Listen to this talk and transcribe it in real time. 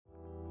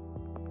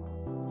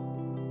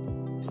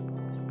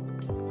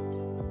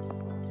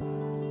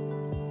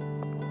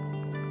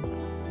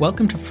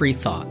Welcome to Free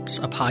Thoughts,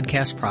 a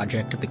podcast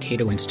project of the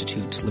Cato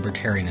Institute's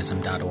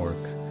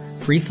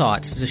libertarianism.org. Free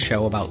Thoughts is a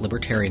show about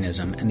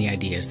libertarianism and the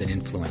ideas that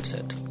influence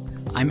it.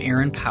 I'm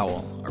Aaron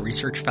Powell, a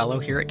research fellow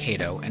here at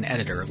Cato and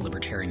editor of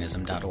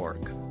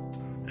libertarianism.org.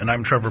 And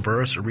I'm Trevor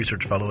Burrus, a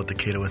research fellow at the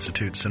Cato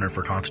Institute Center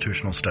for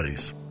Constitutional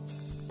Studies.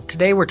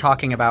 Today we're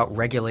talking about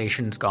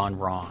regulations gone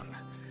wrong.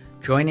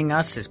 Joining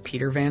us is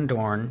Peter Van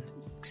Dorn,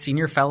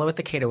 senior fellow at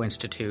the Cato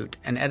Institute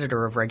and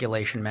editor of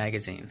Regulation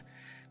Magazine.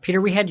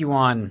 Peter, we had you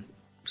on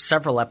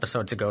several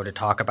episodes ago to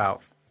talk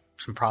about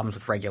some problems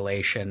with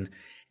regulation.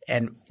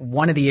 And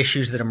one of the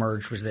issues that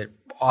emerged was that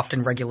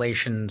often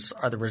regulations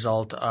are the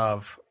result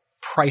of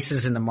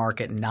prices in the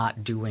market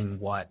not doing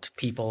what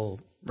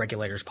people,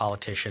 regulators,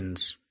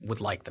 politicians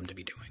would like them to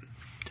be doing.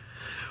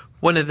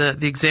 One of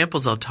the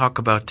examples I'll talk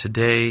about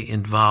today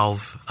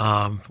involve,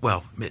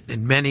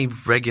 in many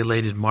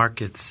regulated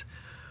markets,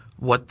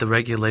 what the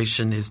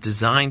regulation is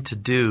designed to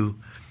do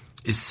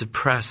is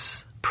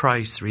suppress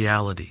price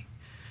reality.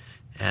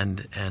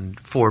 And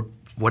for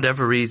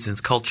whatever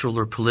reasons, cultural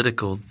or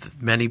political,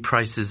 many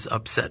prices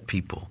upset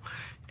people.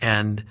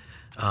 And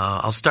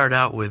I'll start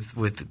out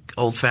with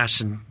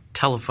old-fashioned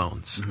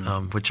telephones,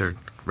 which are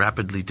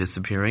rapidly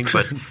disappearing.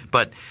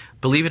 But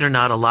believe it or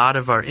not, a lot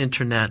of our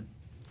internet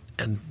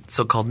and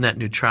so-called net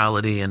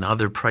neutrality and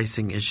other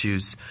pricing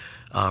issues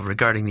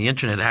regarding the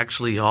internet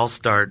actually all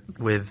start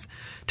with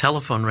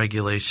telephone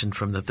regulation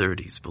from the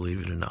 30s,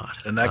 believe it or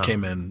not. And that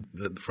came in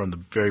from the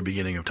very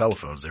beginning of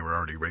telephones. They were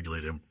already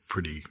regulated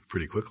pretty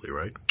quickly,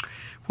 right?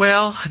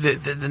 Well, the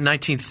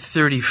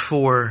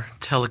 1934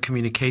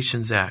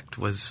 Telecommunications Act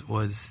was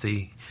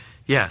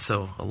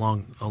so a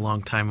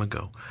long time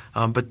ago.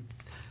 But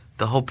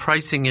the whole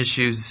pricing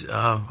issues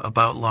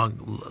about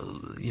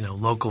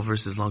local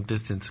versus long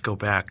distance go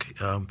back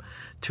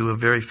to a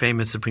very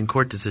famous Supreme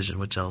Court decision,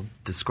 which I'll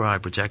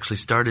describe, which actually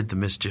started the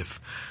mischief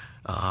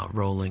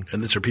rolling.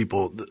 And these are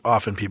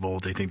often people,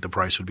 they think the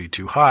price would be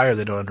too high, or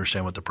they don't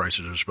understand what the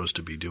prices are supposed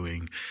to be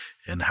doing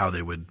and how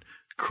they would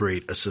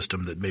create a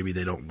system that maybe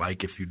they don't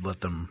like if you'd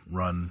let them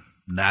run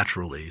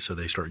naturally. So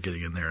they start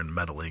getting in there and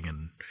meddling,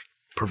 and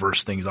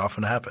perverse things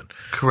often happen.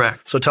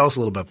 Correct. So tell us a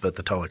little bit about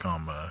the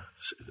telecom.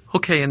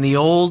 Okay. In the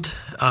old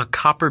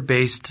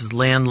copper-based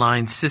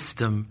landline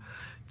system,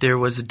 there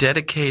was a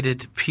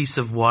dedicated piece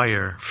of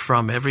wire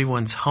from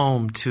everyone's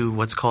home to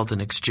what's called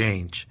an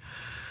exchange.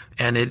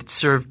 And it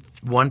served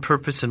one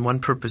purpose and one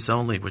purpose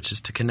only, which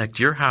is to connect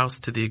your house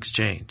to the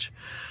exchange.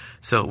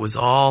 So it was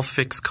all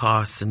fixed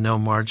costs and no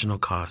marginal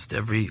cost.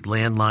 Every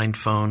landline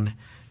phone,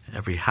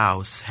 every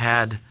house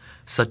had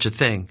such a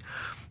thing.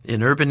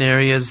 In urban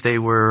areas, they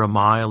were a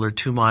mile or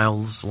 2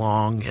 miles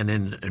long, and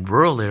in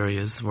rural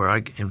areas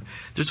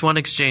there's one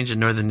exchange in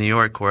northern New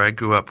York where I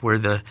grew up where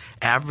the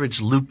average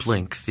loop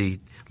length, the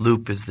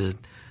loop is the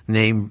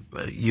name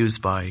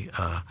used by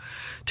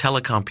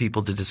telecom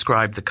people to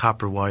describe the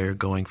copper wire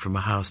going from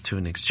a house to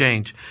an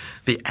exchange.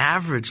 The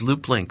average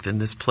loop length in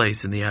this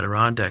place in the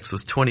Adirondacks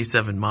was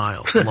 27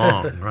 miles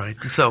long, right?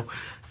 So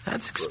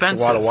that's expensive.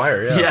 It's a lot of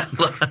wire, yeah.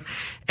 Yeah.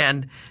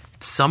 And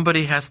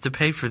somebody has to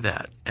pay for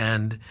that.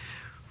 And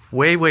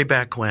way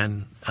back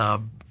when,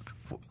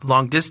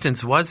 long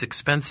distance was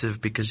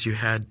expensive because you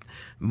had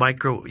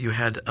vacuum,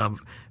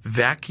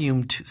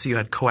 so you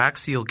had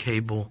coaxial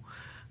cable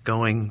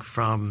going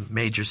from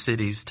major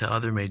cities to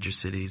other major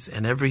cities.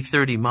 And every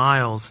 30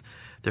 miles,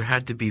 there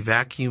had to be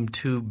vacuum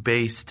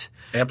tube-based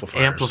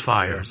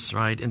amplifiers,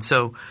 right? And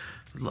so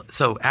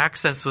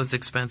access was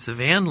expensive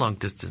and long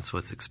distance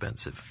was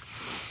expensive.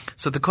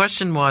 So the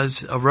question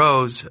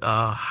arose,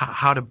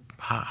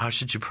 how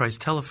should you price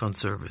telephone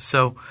service?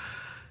 So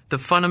the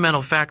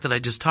fundamental fact that I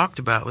just talked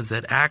about was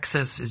that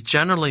access is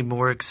generally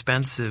more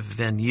expensive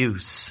than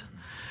use.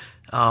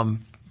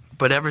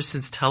 But ever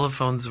since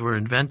telephones were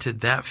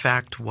invented, that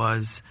fact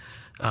was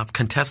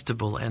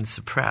contestable and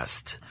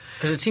suppressed.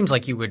 Because it seems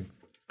like you would,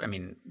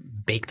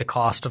 bake the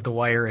cost of the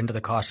wire into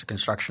the cost of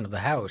construction of the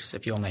house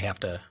if you only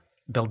have to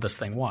build this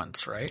thing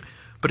once, right?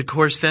 But of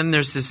course, then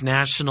there's this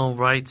national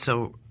right.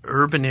 So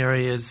urban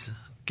areas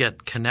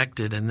get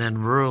connected and then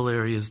rural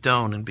areas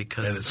don't. And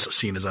it's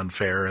seen as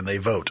unfair and they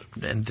vote.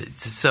 And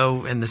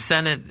the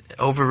Senate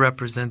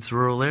overrepresents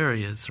rural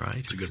areas, right?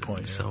 That's a good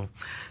point.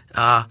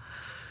 Yeah.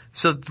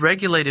 So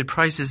regulated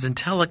prices in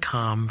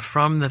telecom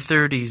from the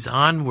 30s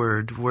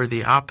onward were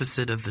the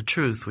opposite of the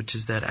truth, which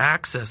is that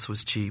access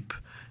was cheap.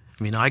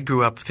 I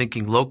grew up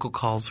thinking local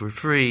calls were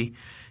free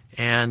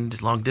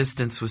and long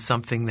distance was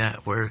something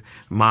where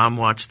mom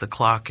watched the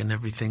clock and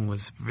everything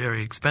was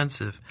very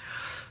expensive.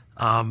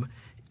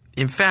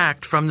 In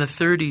fact, from the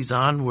 30s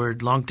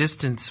onward, long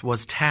distance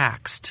was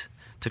taxed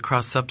to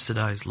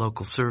cross-subsidize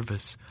local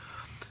service.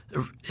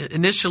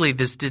 Initially,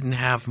 this didn't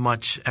have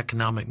much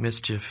economic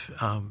mischief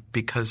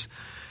because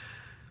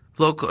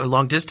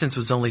long distance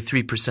was only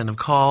 3% of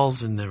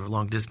calls, and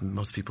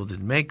most people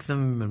didn't make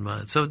them,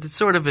 and so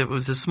it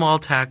was a small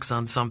tax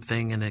on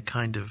something, and it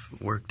kind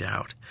of worked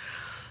out.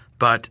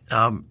 But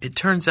it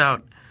turns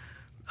out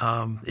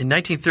in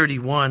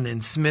 1931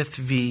 in Smith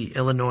v.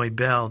 Illinois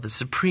Bell, the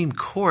Supreme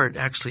Court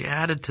actually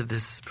added to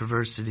this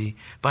perversity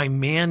by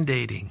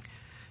mandating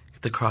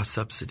the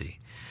cross-subsidy.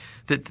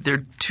 There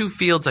are two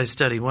fields I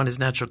study. One is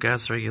natural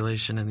gas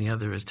regulation and the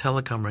other is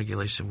telecom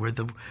regulation, where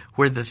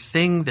the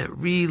thing that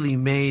really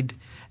made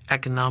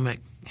economic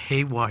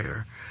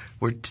haywire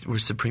were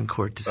Supreme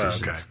Court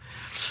decisions. Okay.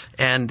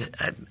 And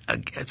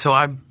so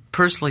I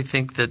personally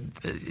think that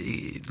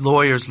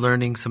lawyers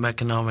learning some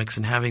economics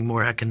and having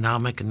more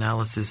economic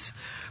analysis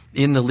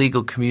in the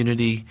legal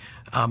community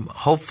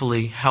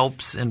hopefully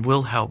helps and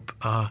will help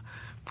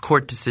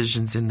court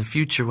decisions in the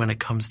future when it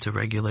comes to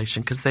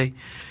regulation. Because this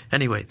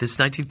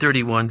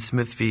 1931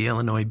 Smith v.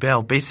 Illinois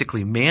Bell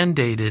basically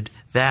mandated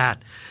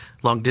that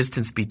long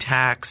distance be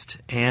taxed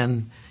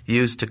and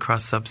used to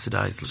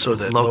cross-subsidize so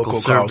that local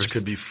calls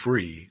could be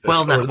free.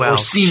 Or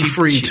seem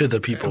free cheap. to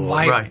the people.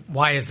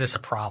 Why is this a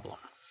problem?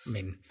 I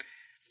mean,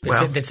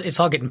 it's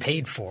all getting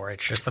paid for.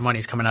 It's just the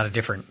money's coming out of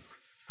different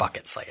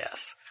buckets, I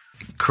guess.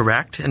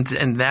 Correct.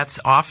 And that's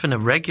often a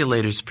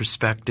regulator's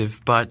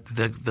perspective, but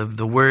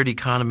the word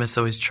economists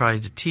always try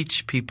to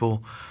teach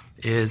people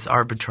is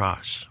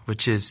arbitrage,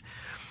 which is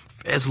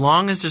as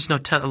long as there's no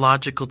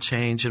technological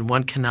change and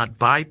one cannot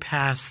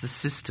bypass the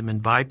system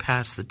and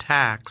bypass the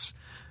tax,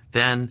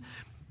 then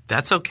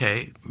that's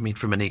okay. I mean,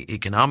 from an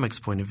economics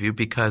point of view,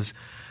 because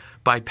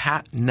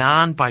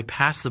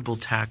non-bypassable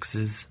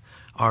taxes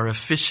are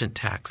efficient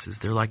taxes.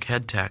 They're like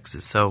head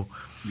taxes. So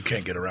you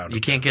can't get around them.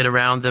 You can't get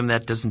around them.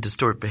 That doesn't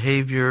distort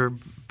behavior.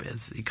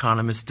 As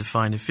economists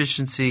define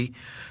efficiency,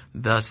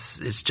 thus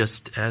it's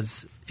just,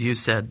 as you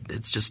said,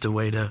 it's just a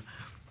way to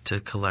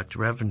collect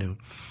revenue.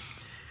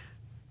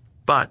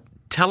 But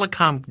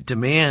telecom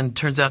demand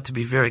turns out to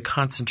be very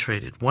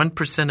concentrated.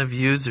 1% of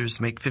users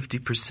make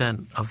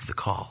 50% of the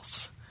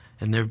calls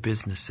in their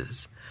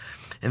businesses.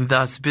 And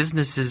thus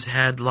businesses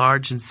had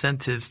large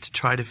incentives to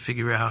try to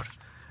figure out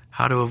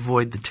how to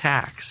avoid the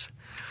tax.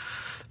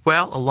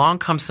 Well, along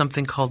comes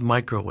something called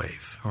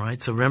microwave. All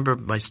right. So remember,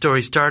 my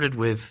story started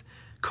with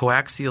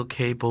coaxial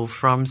cable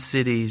from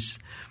cities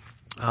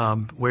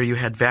where you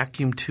had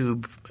vacuum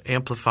tube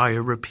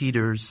amplifier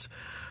repeaters,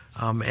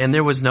 and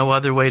there was no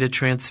other way to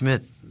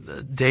transmit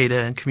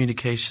data and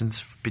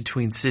communications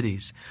between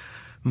cities.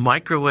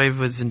 Microwave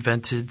was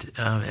invented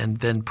and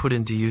then put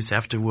into use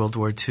after World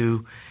War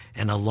II,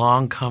 and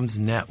along comes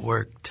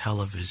network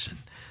television,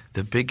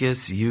 the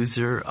biggest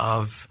user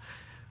of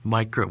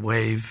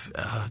microwave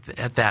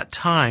at that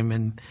time.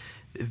 And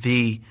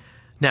the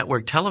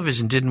network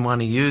television didn't want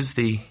to use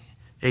the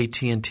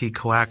AT&T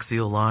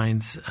coaxial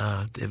lines.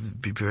 It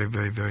would be very,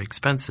 very, very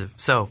expensive.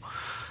 So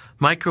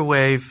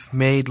microwave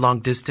made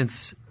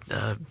long-distance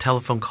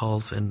telephone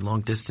calls and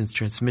long-distance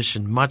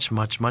transmission much,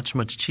 much, much,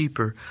 much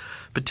cheaper.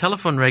 But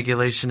telephone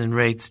regulation and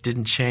rates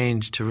didn't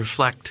change to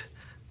reflect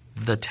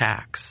the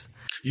tax.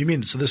 You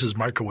mean, so this is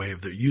microwave,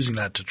 they're using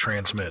that to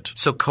transmit.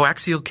 So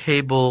coaxial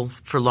cable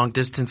for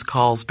long-distance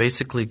calls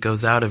basically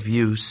goes out of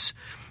use,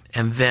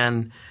 and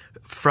then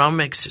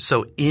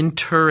so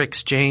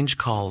inter-exchange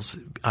calls,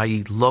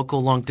 i.e.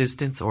 local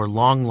long-distance or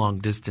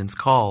long-distance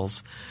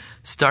calls,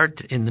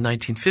 start in the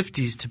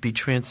 1950s to be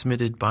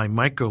transmitted by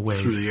microwave.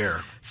 Through the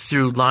air.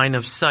 Through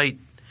line-of-sight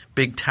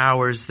big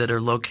towers that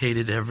are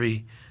located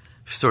every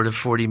sort of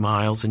 40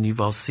 miles, and you've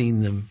all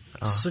seen them.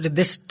 So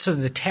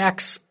the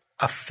tax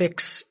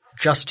affix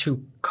just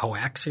to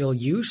coaxial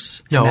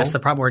use? No. And that's the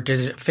problem, or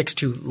did it fix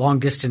to long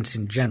distance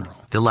in general?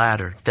 The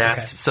latter.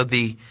 So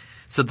the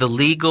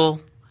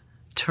legal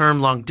term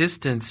long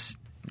distance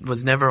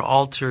was never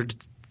altered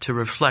to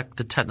reflect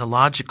the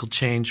technological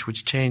change,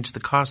 which changed the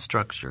cost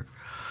structure.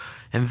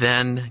 And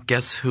then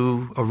guess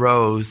who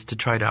arose to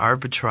try to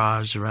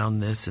arbitrage around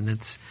this? And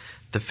it's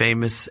the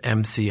famous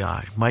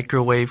MCI,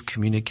 Microwave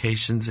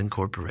Communications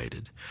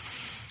Incorporated.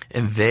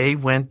 And they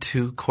went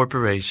to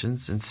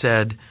corporations and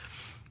said,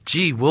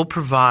 gee, we'll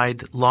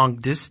provide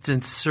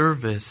long-distance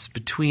service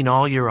between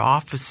all your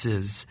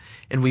offices,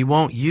 and we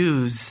won't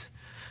use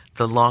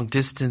the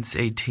long-distance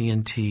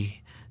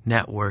AT&T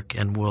network,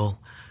 and we'll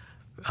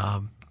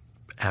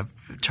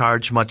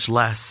charge much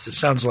less. It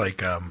sounds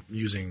like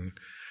using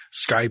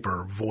Skype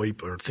or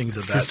VoIP or things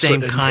of that. The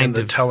same kind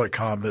of the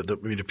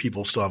telecom.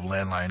 People still have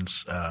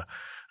landlines,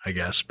 I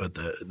guess, but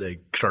they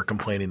start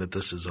complaining that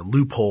this is a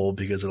loophole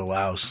because it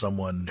allows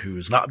someone who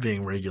is not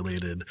being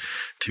regulated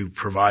to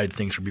provide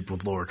things for people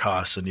with lower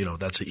costs, and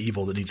that's an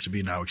evil that needs to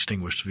be now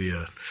extinguished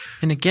via.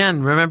 And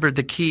again, remember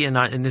the key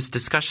in this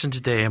discussion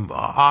today.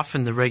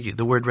 Often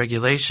the word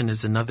regulation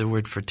is another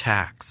word for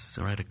tax,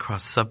 right?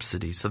 Across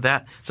subsidy. So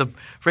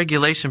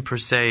regulation per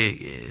se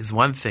is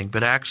one thing,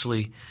 but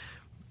actually,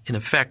 in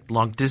effect,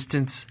 long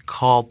distance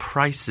call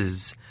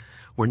prices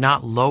were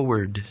not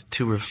lowered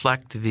to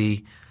reflect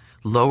the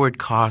lowered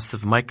costs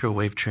of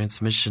microwave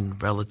transmission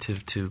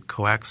relative to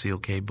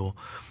coaxial cable.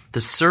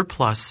 The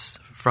surplus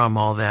from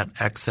all that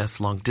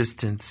excess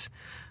long-distance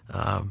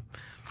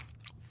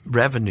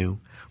revenue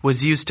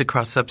was used to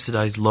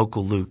cross-subsidize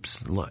local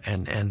loops.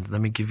 And let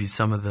me give you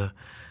some of the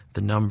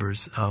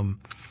numbers. From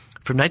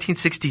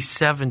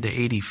 1967 to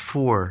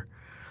 84,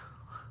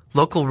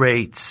 local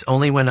rates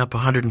only went up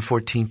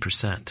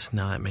 114%.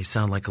 Now that may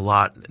sound like a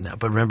lot now,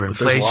 but remember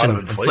there's a lot of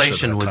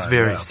inflation at that was time,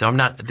 very, yeah. so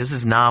this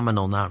is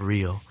nominal, not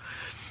real.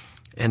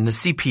 And the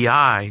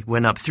CPI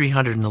went up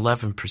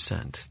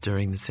 311%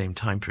 during the same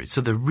time period.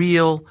 So the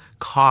real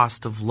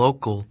cost of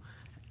local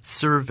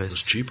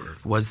service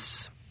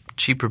was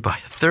cheaper by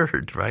a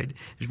third, right?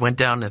 It went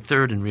down a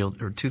third in real,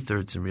 or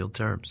 2/3 in real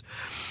terms.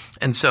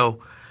 And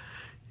so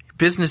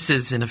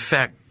businesses, in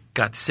effect,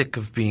 got sick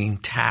of being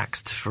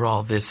taxed for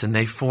all this, and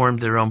they formed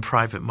their own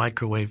private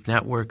microwave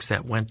networks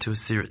that went to a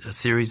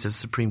series of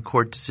Supreme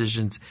Court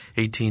decisions.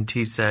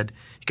 AT&T said,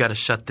 you got to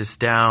shut this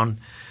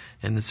down.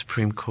 And the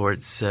Supreme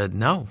Court said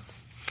no.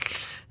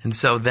 And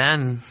so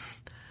then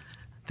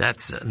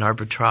that's an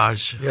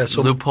arbitrage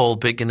loophole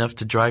big enough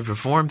to drive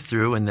reform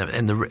through, and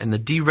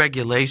the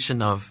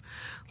deregulation of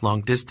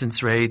long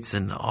distance rates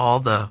and all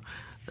the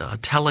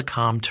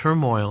telecom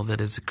turmoil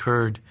that has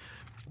occurred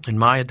in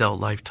my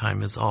adult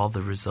lifetime is all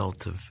the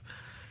result of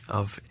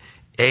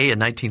a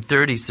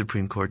 1930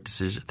 Supreme Court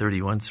decision,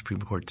 31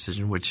 Supreme Court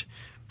decision, which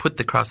put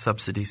the cross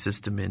subsidy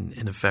system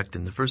in effect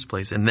in the first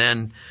place, and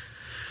then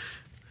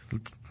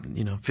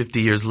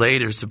 50 years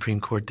later, Supreme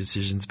Court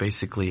decisions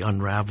basically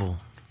unravel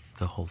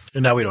the whole thing.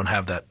 And now we don't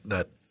have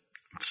that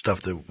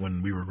stuff that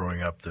when we were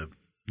growing up, the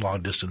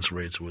long distance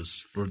rates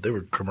they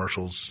were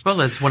commercials.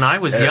 Well, as when I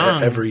was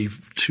young, every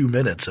 2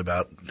 minutes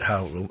about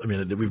how. I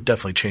mean, we've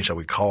definitely changed how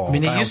we call. I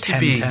mean, it used to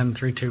be 10,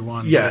 3, 2,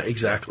 1. Yeah,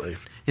 exactly.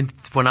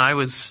 When I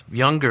was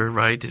younger,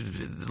 right,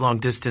 long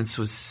distance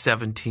was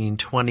 17,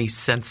 20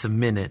 cents a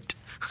minute,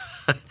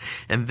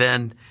 and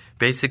then.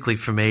 Basically,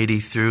 from 80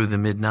 through the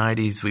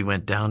mid-90s, we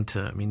went down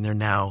to, they're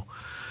now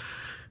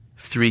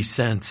 3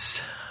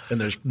 cents.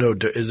 And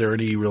is there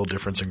any real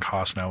difference in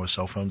cost now with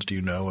cell phones? Do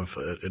you know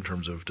in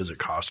terms of does it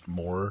cost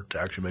more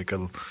to actually make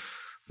a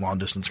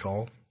long-distance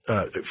call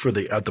at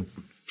the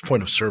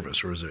point of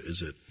service, or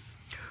is it?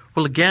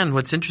 Well, again,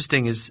 what's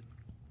interesting is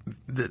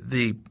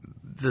the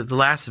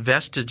last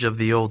vestige of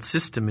the old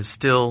system is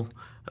still,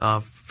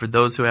 for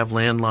those who have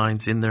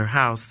landlines in their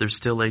house, there's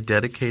still a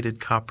dedicated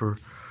copper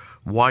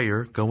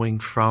wire going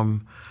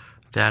from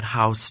that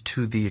house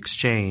to the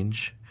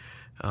exchange,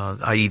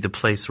 i.e. the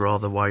place where all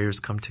the wires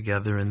come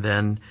together, and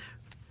then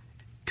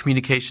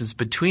communications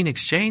between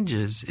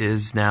exchanges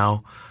is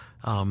now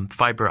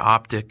fiber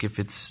optic if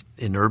it's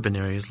in urban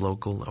areas,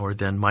 local, or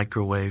then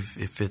microwave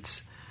if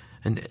it's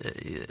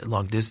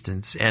long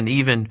distance. And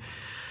even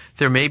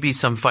there may be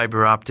some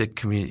fiber optic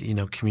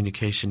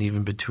communication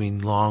even between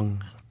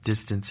long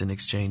distance and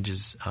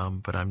exchanges,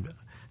 but I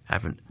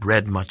haven't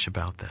read much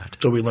about that.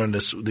 So we learned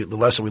this. The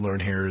lesson we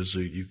learned here is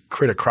you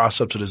create a cross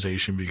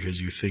subsidization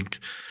because you think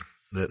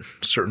that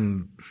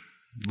certain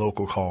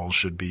local calls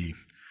should be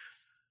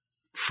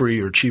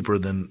free or cheaper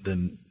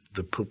than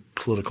the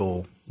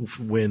political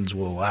winds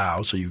will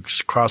allow. So you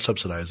cross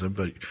subsidize them,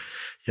 but you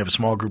have a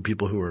small group of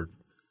people who are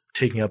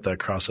taking up that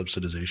cross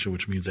subsidization,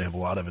 which means they have a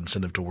lot of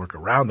incentive to work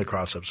around the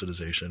cross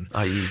subsidization.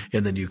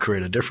 And then you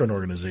create a different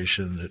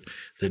organization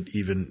that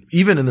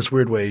even in this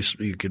weird way,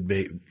 you could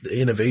make the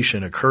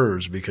innovation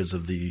occurs because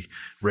of the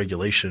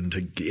regulation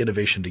to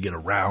get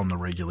around the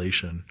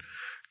regulation.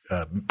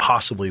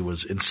 Possibly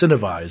was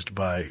incentivized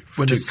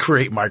to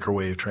create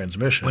microwave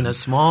transmission. When a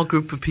small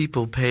group of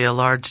people pay a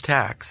large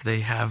tax,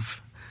 they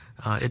have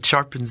it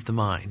sharpens the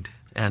mind.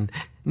 And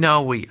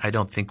no, I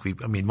don't think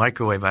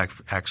microwave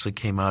actually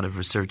came out of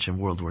research in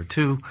World War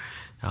II,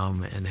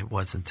 and it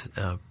wasn't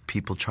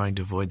people trying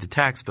to avoid the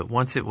tax. But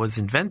once it was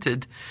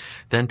invented,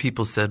 then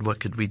people said, "What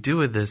could we do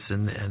with this?"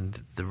 And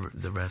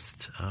the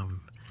rest,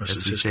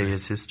 as we say,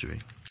 is history.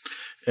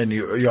 And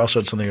you also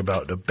had something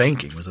about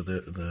banking. Was it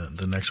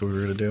the next one we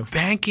were going to do?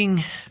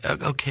 Banking.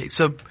 Okay,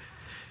 so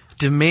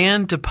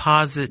demand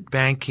deposit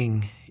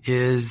banking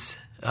is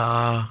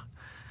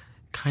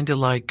kind of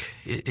like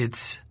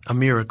it's a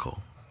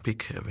miracle,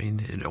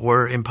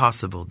 or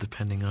impossible,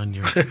 depending on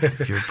your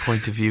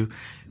point of view.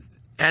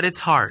 At its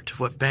heart,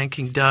 what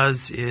banking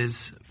does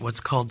is what's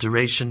called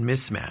duration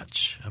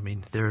mismatch.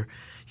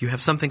 You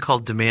have something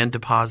called demand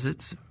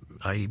deposits,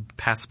 i.e.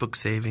 passbook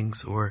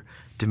savings, or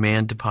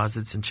demand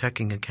deposits in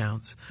checking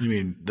accounts. You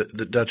mean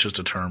that's just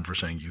a term for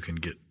saying you can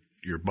get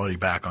your money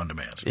back on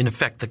demand? In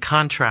effect, the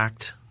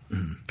contract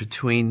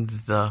between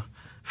the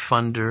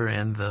funder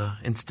and the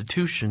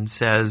institution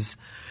says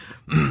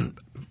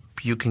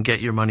you can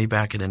get your money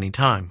back at any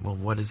time. Well,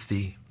 what does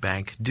the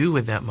bank do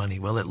with that money?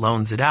 Well, it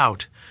loans it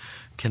out.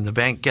 Can the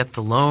bank get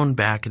the loan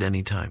back at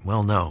any time?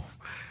 Well, no.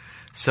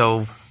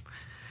 So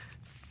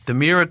the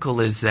miracle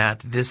is that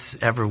this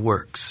ever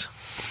works.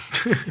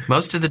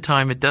 Most of the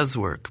time it does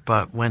work,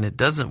 but when it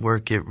doesn't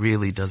work, it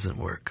really doesn't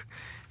work.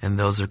 And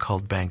those are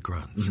called bank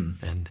runs.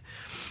 Mm-hmm. And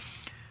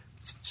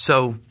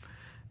so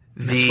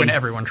that's when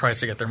everyone tries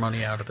to get their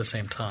money out at the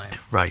same time.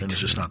 Right. And it's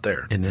just not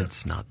there. And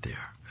it's not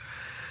there.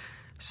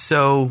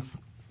 So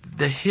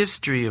the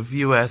history of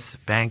U.S.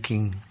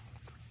 banking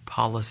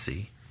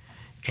policy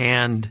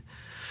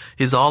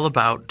is all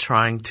about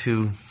trying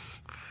to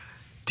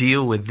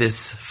deal with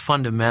this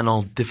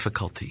fundamental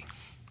difficulty.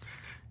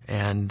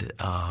 And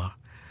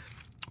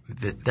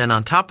then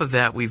on top of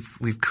that,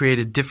 we've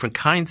created different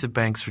kinds of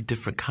banks for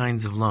different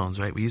kinds of loans,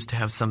 right? We used to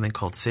have something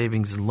called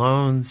savings and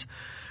loans.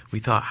 We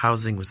thought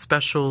housing was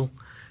special.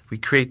 We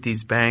create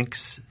these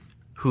banks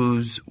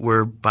whose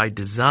were by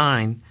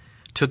design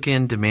took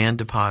in demand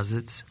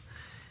deposits,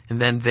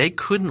 and then they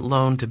couldn't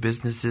loan to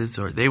businesses,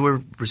 or they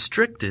were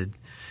restricted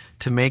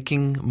to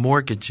making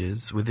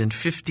mortgages within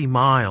 50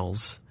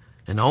 miles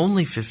and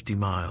only 50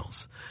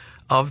 miles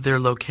of their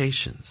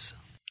locations.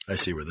 I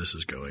see where this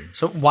is going.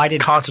 So why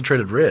did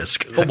concentrated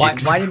risk? But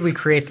why did we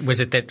create? Was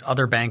it that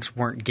other banks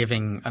weren't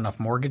giving enough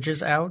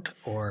mortgages out,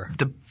 or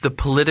the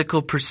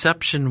political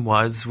perception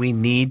was we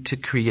need to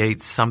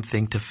create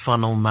something to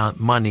funnel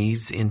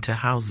monies into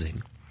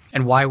housing?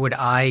 And why would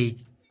I,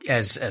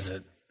 as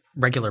a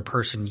regular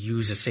person,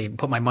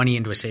 put my money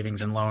into a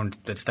savings and loan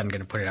that's then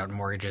going to put it out in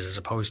mortgages, as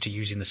opposed to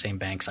using the same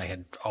banks I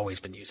had always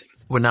been using?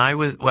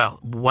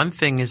 One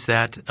thing is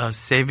that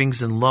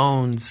savings and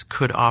loans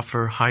could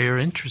offer higher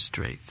interest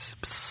rates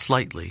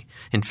slightly.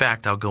 In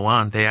fact, I'll go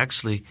on. They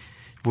actually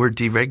were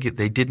deregulated.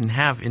 They didn't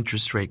have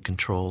interest rate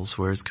controls,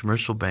 whereas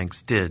commercial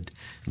banks did.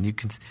 And you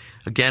can,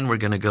 again, we're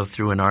going to go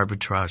through an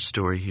arbitrage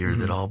story here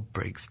that all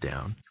breaks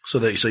down. So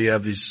you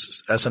have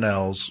these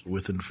SNLs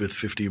with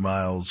 50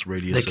 miles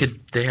radius.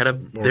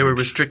 They were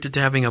restricted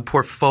to having a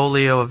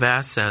portfolio of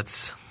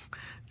assets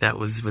that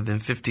was within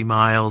 50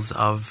 miles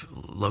of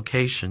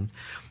location.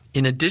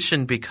 In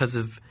addition, because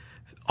of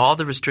all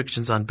the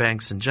restrictions on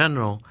banks in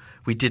general,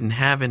 we didn't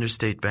have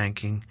interstate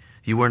banking.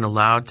 You weren't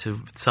allowed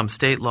to – some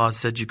state laws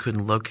said you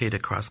couldn't locate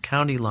across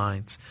county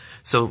lines.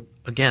 So,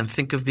 again,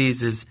 think of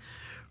these as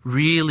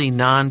really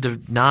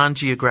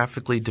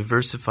non-geographically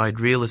diversified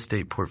real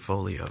estate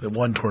portfolios. And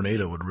one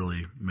tornado would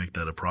really make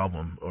that a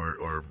problem,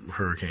 or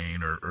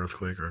hurricane or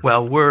earthquake.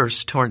 Well,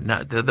 worse,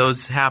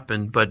 those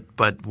happened, but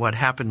what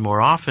happened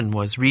more often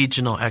was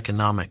regional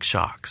economic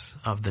shocks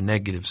of the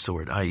negative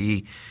sort,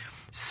 i.e.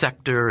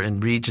 sector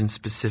and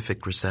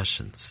region-specific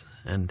recessions.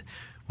 And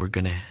we're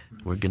gonna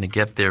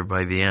get there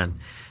by the end.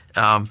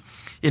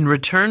 In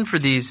return for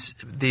these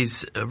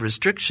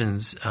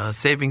restrictions,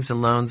 savings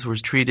and loans were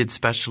treated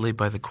specially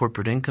by the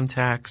corporate income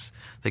tax.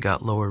 They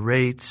got lower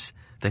rates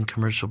than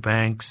commercial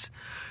banks,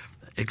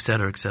 et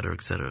cetera, et cetera,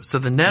 et cetera. So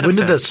the net When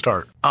effect, did that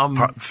start?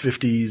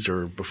 50s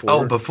or before?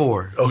 Oh,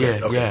 before.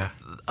 Okay,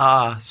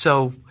 Yeah.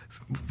 So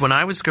when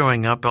I was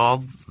growing up,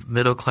 all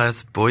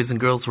middle-class boys and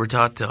girls were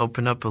taught to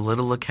open up a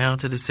little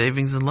account at a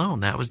savings and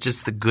loan. That was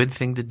just the good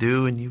thing to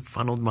do, and you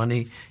funneled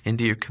money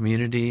into your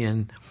community.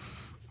 And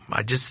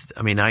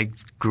I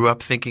grew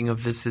up thinking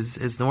of this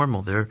as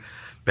normal. There are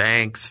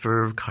banks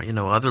for,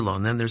 other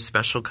loans. Then there's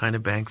special kind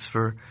of banks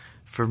for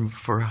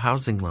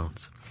housing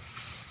loans.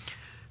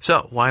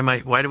 So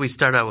why do we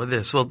start out with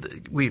this? Well,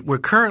 we're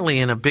currently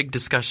in a big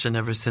discussion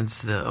ever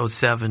since the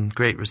 2007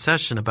 Great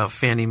Recession about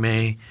Fannie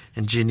Mae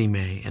and Ginnie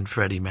Mae and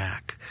Freddie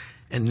Mac.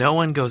 And no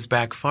one goes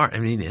back far. I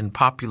mean, in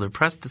popular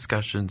press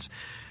discussions,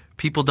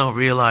 people don't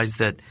realize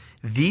that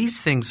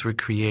these things were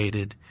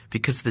created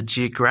because of the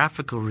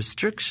geographical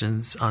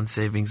restrictions on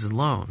savings and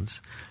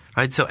loans,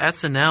 right? So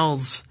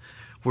S&Ls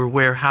were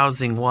where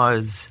housing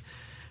was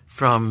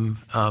from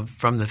the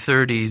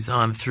 30s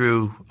on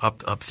through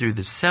up through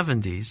the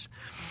 70s.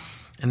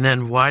 And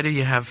then why do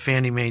you have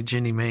Fannie Mae,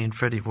 Ginnie Mae, and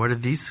Freddie? Where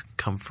did these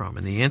come from?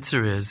 And the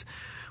answer is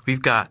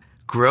we've got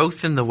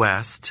growth in the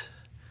West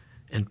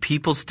and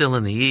people still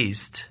in the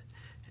East,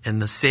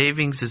 and the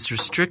savings is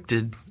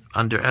restricted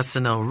under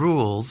S&L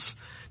rules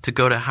to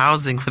go to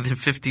housing within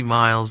 50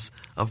 miles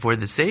of where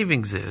the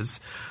savings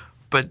is.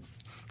 But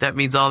that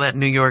means all that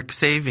New York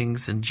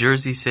savings and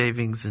Jersey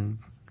savings and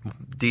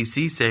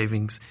D.C.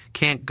 savings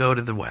can't go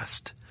to the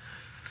West.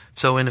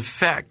 So in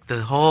effect,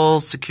 the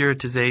whole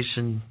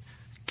securitization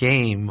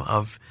game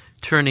of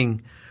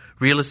turning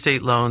real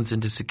estate loans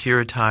into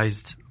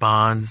securitized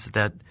bonds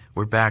that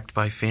were backed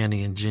by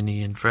Fannie and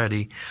Ginnie and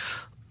Freddie,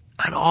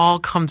 it all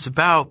comes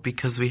about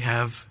because we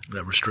have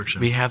that restriction.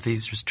 We have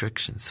these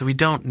restrictions. So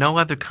no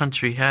other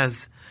country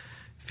has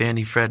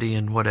Fannie, Freddie,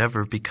 and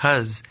whatever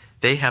because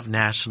they have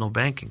national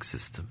banking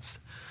systems.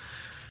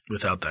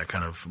 Without that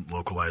kind of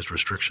localized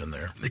restriction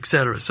there. Et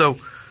cetera. So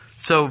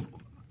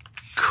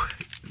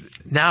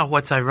now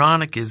what's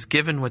ironic is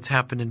given what's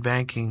happened in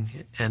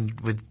banking and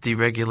with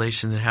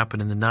deregulation that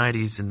happened in the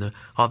 90s and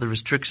all the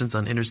restrictions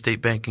on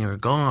interstate banking are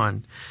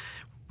gone,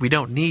 we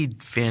don't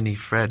need Fannie,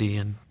 Freddie,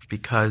 and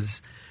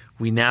because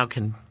we now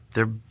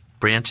there are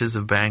branches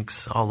of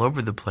banks all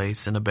over the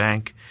place, and a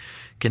bank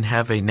can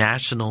have a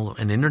national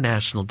and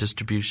international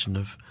distribution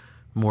of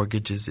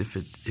mortgages if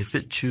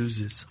it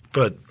chooses.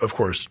 But, of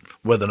course,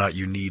 whether or not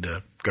you need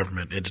a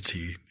government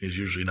entity is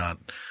usually not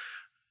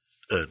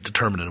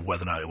determinant of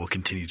whether or not it will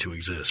continue to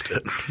exist.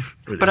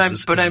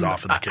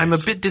 I'm a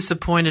bit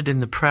disappointed in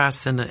the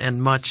press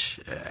and much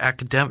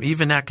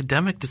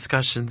academic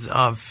discussions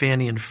of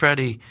Fannie and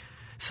Freddie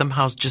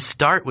somehow just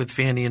start with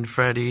Fannie and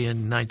Freddie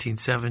in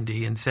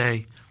 1970 and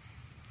say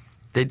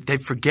they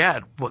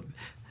forget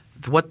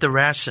what the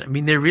rationale – I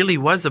mean, there really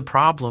was a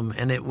problem,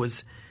 and it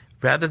was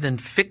rather than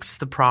fix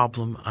the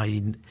problem,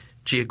 i.e.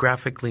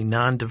 geographically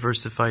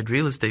non-diversified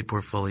real estate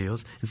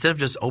portfolios, instead of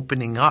just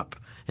opening up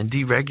and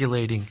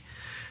deregulating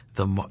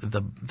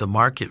the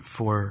market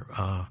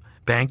for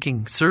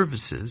banking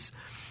services,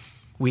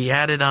 we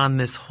added on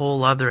this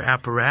whole other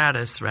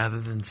apparatus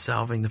rather than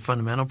solving the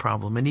fundamental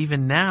problem. And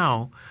even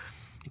now,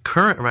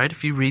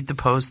 if you read the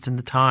Post and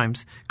the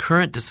Times,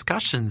 current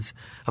discussions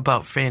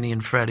about Fannie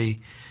and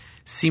Freddie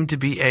seem to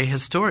be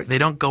ahistoric. They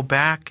don't go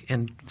back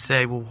and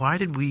say, well, why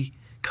did we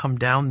come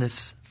down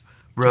this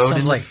road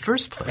in the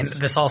first place?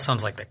 And this all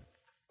sounds like the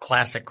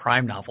classic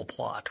crime novel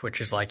plot,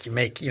 which is like you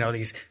make,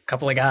 these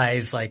couple of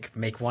guys like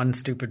make one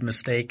stupid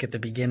mistake at the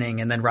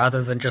beginning, and then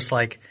rather than just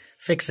like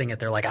fixing it,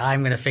 they're like,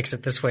 I'm going to fix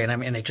it this way,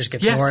 and it just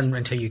gets more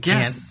until you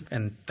can't,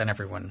 and then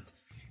everyone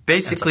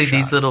basically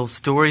these little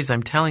stories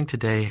I'm telling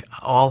today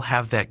all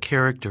have that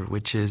character,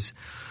 which is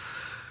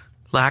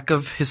lack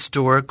of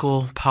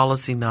historical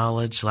policy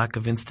knowledge, lack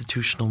of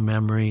institutional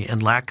memory,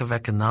 and lack of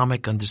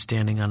economic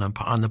understanding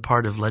on the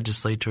part of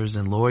legislators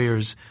and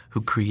lawyers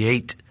who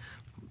create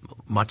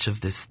much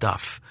of this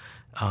stuff.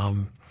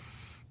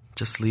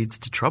 Just leads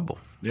to trouble.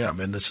 Yeah, I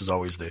mean, this is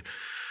always that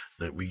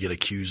we get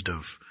accused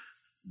of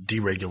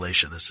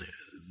deregulation.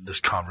 This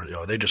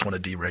conversation, they just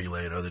want to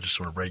deregulate, or they just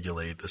want to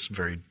regulate. This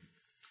very,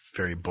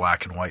 very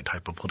black and white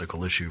type of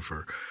political issue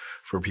for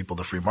people,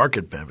 the free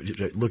market.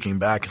 Looking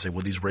back and say,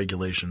 well, these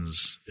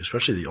regulations,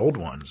 especially the old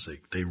ones,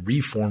 they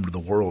reformed the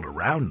world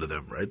around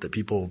them, right? That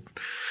people,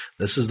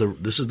 this is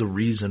the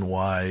reason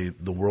why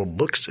the world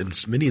looks, in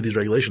many of these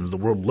regulations, the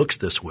world looks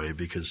this way,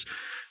 because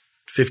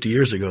 50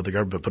 years ago, the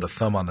government put a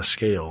thumb on the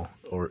scale,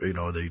 or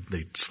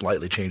they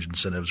slightly changed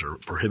incentives or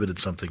prohibited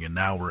something, and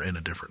now we're in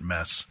a different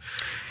mess.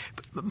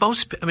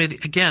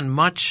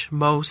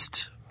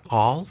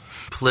 All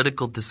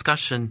political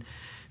discussion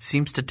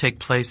seems to take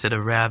place at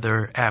a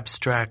rather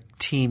abstract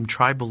team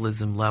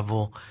tribalism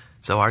level.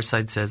 So our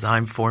side says,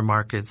 I'm for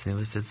markets, and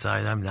the other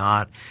side, I'm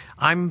not.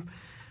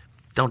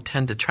 Don't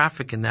tend to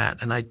traffic in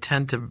that, and I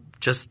tend to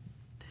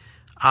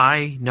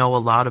I know a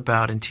lot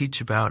about and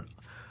teach about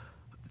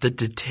the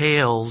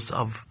details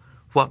of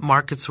what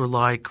markets were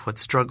like, what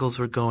struggles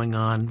were going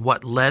on,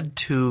 what led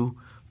to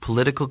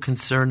political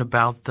concern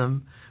about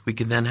them. We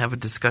can then have a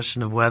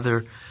discussion of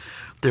whether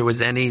there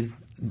was any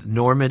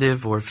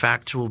normative or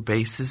factual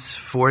basis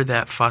for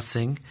that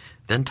fussing,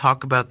 then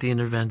talk about the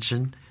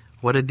intervention.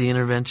 What did the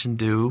intervention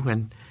do?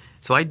 And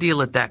so I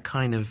deal at that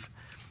kind of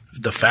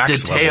the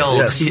facts detailed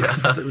level.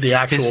 Yes. The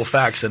actual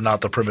facts and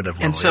not the primitive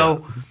level. And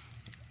so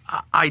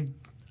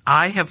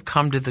I have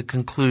come to the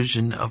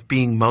conclusion of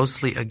being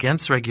mostly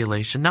against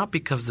regulation, not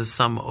because of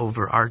some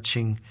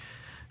overarching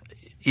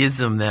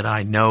ism that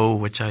I know,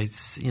 which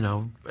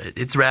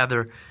it's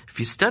rather if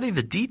you study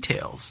the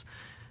details.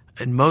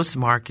 In most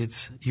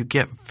markets, you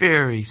get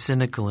very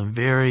cynical and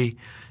very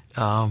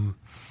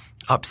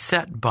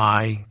upset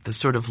by the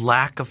sort of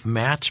lack of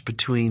match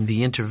between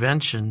the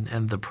intervention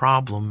and the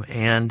problem,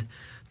 and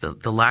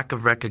the lack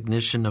of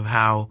recognition of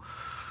how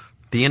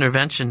the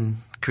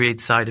intervention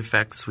creates side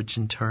effects, which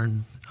in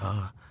turn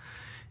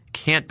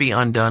can't be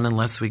undone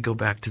unless we go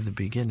back to the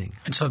beginning.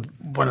 And so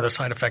one of the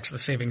side effects of the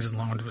savings and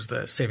loans was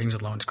the savings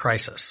and loans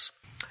crisis.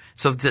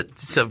 So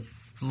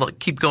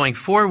keep going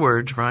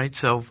forward, right?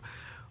 So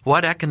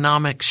what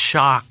economic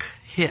shock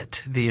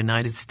hit the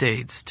United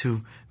States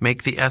to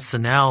make the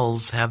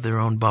S&Ls have their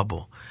own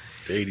bubble?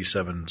 The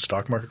 87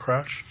 stock market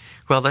crash?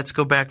 Well, let's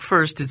go back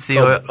first. It's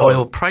the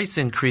oil price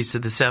increase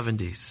of the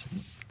 70s.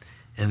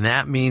 And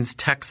that means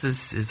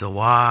Texas is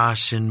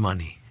awash in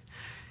money.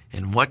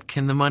 And what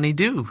can the money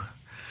do?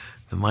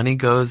 The money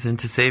goes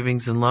into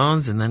savings and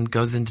loans and then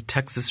goes into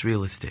Texas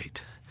real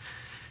estate.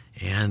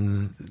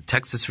 And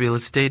Texas real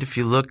estate, if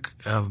you look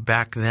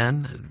back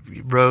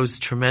then, rose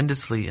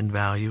tremendously in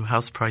value,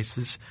 house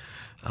prices.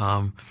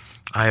 I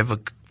have a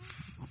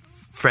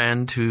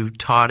friend who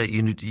taught at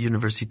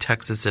University of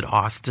Texas at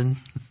Austin.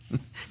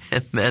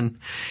 And then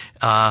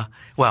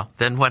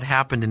then what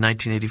happened in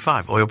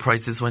 1985? Oil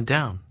prices went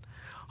down.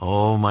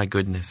 Oh, my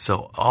goodness.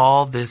 So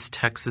all this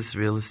Texas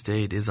real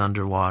estate is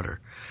underwater,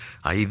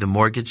 i.e. the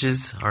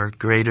mortgages are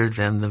greater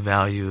than the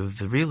value of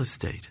the real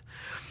estate.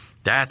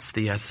 That's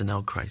the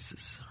S&L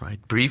crisis, right?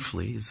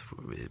 Briefly,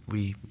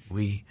 we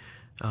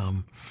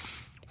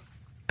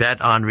bet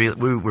on we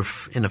were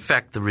in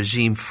effect, the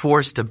regime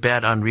forced a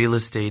bet on real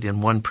estate in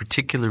one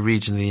particular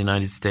region of the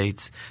United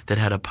States that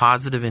had a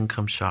positive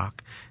income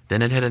shock.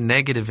 Then it had a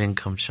negative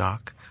income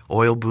shock,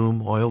 oil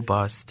boom, oil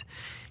bust,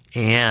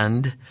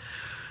 and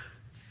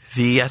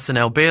the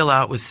S&L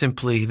bailout was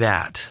simply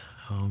that,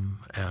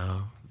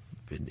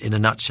 in a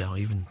nutshell,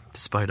 even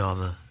despite all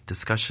the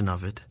discussion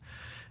of it.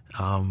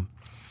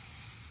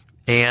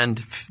 And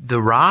the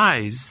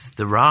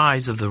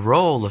rise of the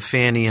role of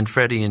Fannie and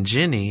Freddie and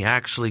Ginnie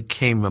actually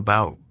came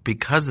about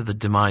because of the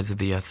demise of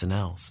the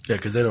S&Ls. Yeah,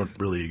 because they don't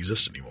really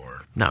exist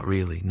anymore. Not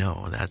really,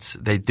 no.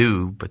 They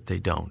do, but they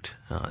don't.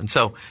 And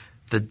so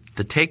the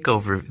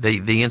takeover,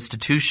 the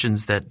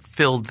institutions that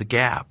filled the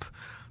gap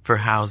for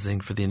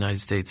housing for the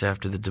United States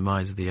after the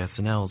demise of the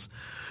S&Ls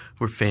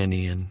were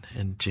Fannie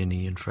and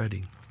Ginnie and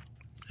Freddie.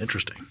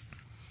 Interesting.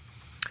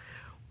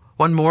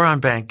 One more on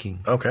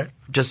banking. Okay.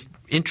 Just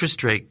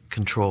interest rate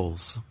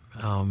controls.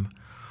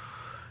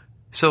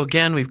 So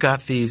again, we've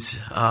got these.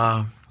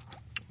 So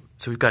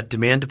we've got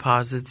demand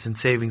deposits and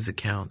savings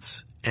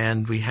accounts,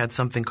 and we had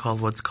something called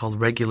what's called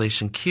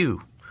Regulation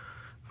Q,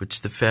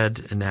 which the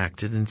Fed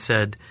enacted and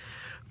said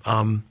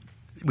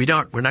we're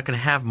not going to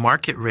have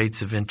market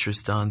rates of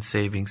interest on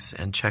savings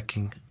and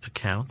checking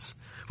accounts.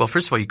 Well,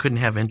 first of all, you couldn't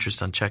have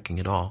interest on checking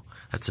at all.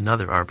 That's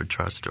another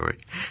arbitrage story.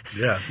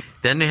 Yeah.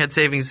 Then they had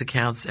savings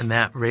accounts, and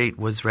that rate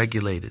was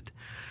regulated.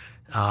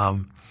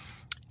 And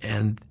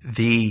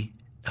then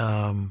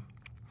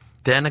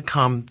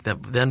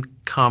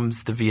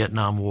comes the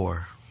Vietnam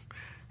War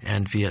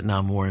and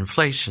Vietnam War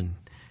inflation.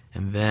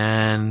 And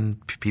then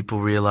people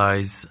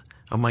realize,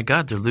 oh my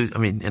God, they're losing. I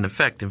mean, in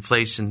effect,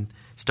 inflation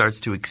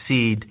starts to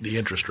exceed the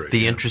interest rate.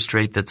 Interest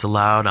rate that's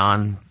allowed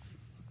on,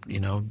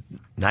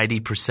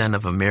 90%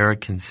 of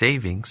American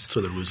savings.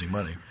 So they're losing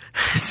money.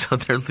 So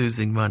they're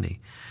losing money.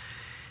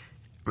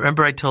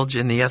 Remember I told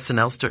you in the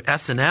S&L story,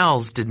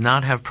 S&Ls did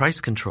not have price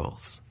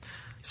controls.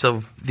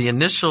 So the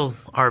initial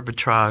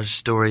arbitrage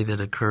story that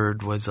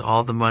occurred was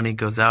all the money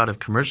goes out of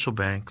commercial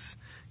banks,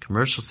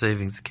 commercial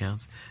savings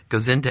accounts,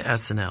 goes into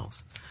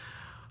S&Ls.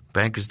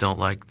 Bankers don't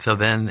like. So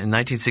then in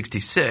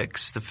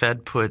 1966, the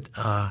Fed put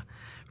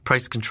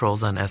price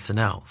controls on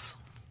S&Ls.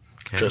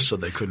 Okay? Just so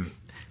they couldn't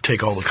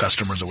take all the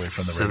customers away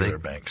from the regular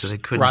banks. So they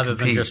couldn't Rather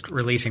compete. than just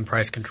releasing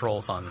price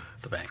controls on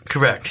the banks.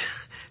 Correct.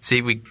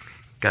 See, we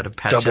got to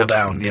patch Double up.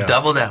 down, yeah.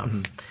 Double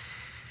down.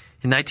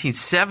 In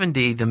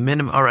 1970, the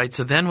minimum – all right,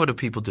 so then what do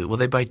people do? Well,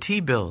 they buy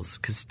T-bills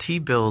because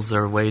T-bills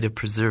are a way to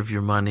preserve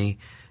your money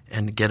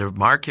and get a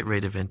market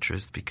rate of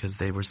interest because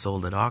they were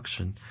sold at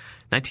auction.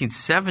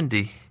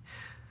 1970,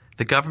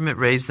 the government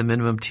raised the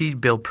minimum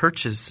T-bill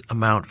purchase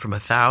amount from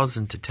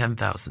 $1,000 to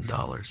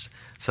 $10,000.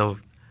 So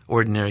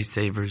ordinary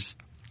savers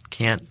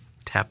can't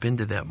tap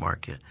into that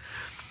market.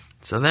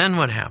 So then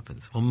what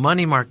happens? Well,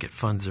 money market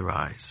funds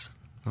arise.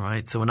 All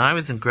right. So when I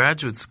was in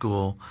graduate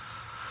school,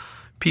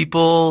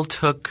 people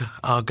took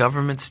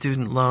government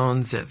student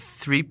loans at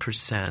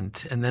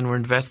 3% and then were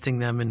investing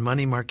them in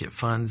money market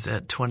funds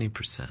at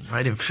 20%.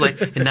 Right? In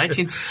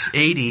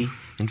 1980,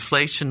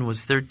 inflation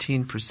was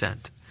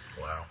 13%.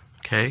 Wow.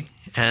 Okay.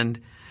 And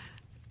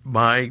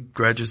my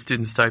graduate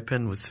student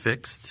stipend was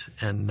fixed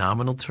and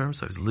nominal terms.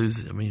 So I was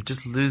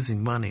just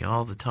losing money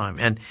all the time.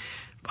 And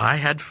I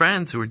had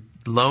friends who were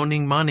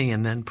loaning money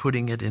and then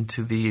putting it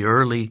into the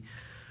early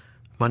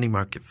money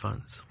market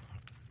funds.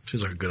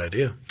 Seems like a good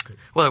idea.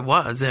 Well, it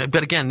was.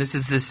 But again,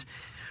 so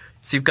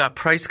you've got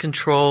price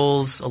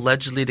controls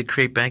allegedly to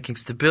create banking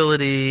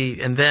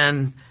stability, and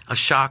then a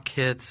shock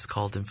hits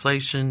called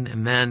inflation,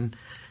 and then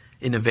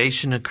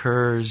innovation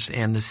occurs,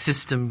 and the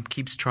system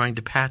keeps trying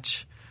to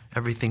patch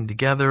everything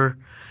together,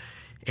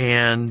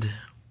 and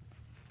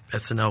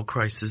S&L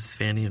crisis,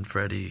 Fannie and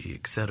Freddie,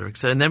 et cetera, et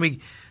cetera. And then we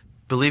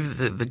believe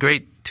that the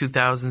great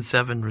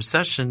 2007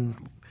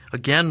 recession,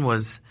 again,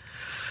 was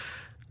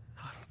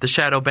the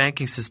shadow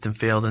banking system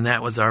failed, and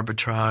that was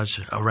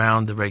arbitrage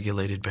around the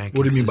regulated banking system.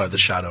 What do you mean by the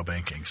shadow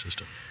banking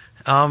system?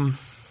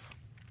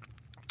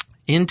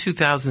 In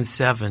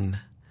 2007,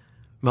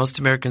 most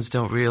Americans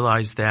don't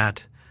realize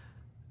that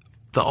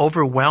the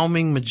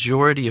overwhelming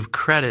majority of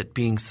credit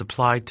being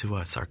supplied to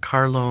us, our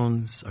car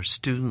loans, our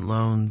student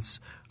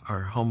loans,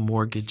 our home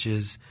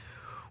mortgages,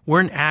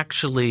 weren't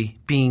actually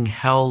being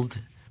held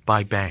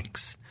by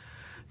banks.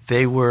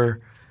 They were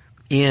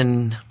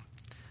in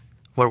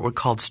what were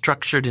called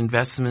structured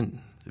investment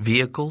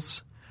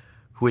vehicles,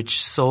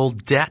 which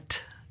sold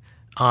debt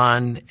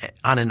on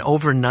an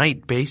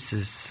overnight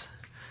basis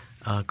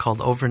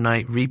called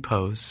overnight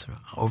repos,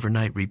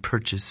 overnight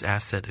repurchase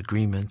asset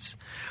agreements.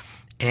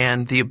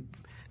 And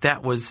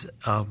that was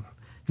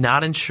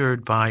not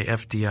insured by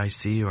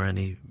FDIC or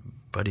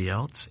anybody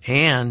else,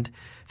 and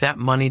that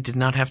money did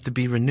not have to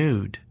be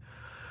renewed.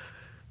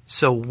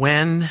 So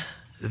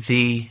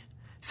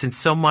since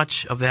so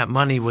much of that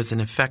money was in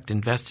effect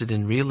invested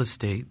in real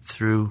estate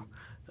through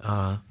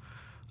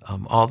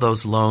all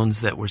those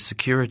loans that were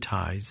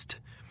securitized,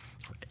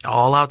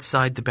 all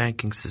outside the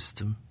banking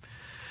system,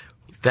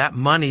 that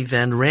money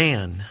then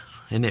ran,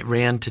 and it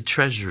ran to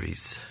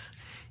treasuries.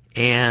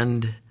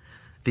 And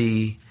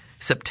the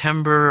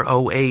September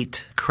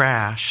 2008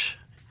 crash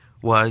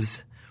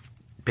was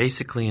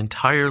basically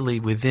entirely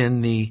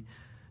within the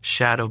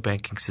shadow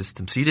banking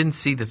system. So you didn't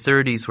see the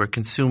 30s where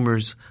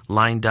consumers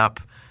lined up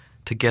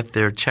to get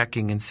their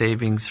checking and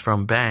savings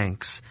from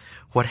banks.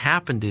 What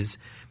happened is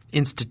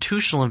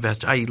institutional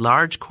investors, i.e.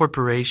 large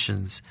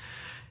corporations,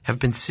 have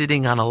been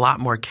sitting on a lot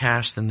more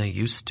cash than they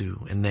used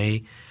to, and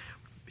they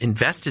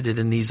invested it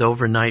in these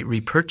overnight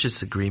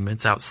repurchase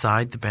agreements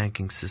outside the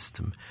banking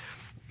system.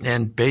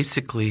 And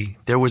basically,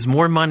 there was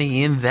more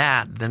money in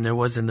that than there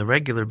was in the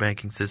regular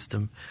banking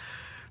system.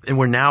 And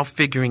we're now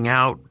figuring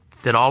out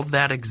that all of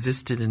that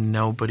existed and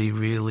nobody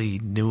really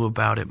knew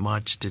about it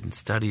much, didn't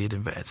study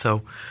it.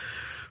 So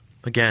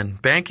again,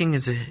 banking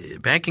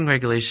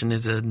regulation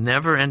is a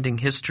never-ending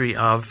history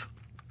of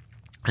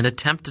an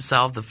attempt to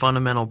solve the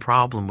fundamental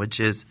problem,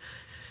 which is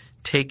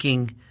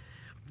taking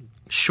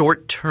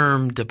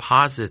short-term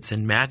deposits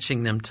and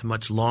matching them to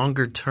much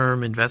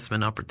longer-term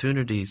investment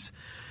opportunities.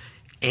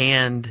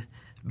 And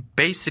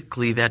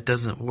basically that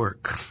doesn't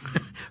work.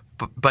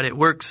 But it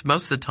works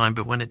most of the time.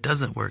 But when it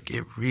doesn't work,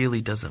 it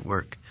really doesn't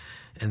work.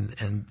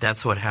 And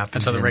that's what happens.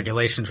 And so the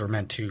regulations were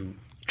meant to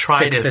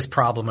fix this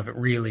problem of it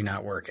really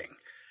not working.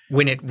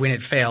 When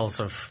it fails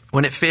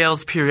when it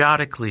fails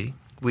periodically,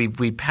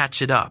 we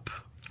patch it up.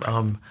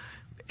 Right.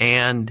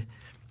 And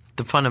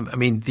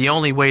the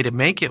only way to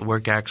make it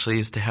work actually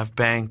is to have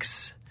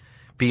banks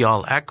be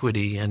all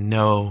equity and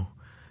no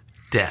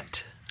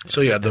debt.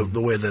 So yeah, the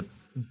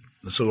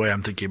way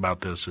I'm thinking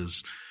about this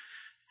is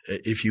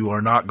if you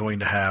are not going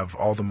to have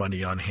all the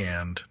money on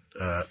hand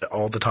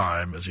all the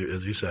time, as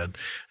you said,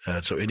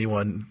 so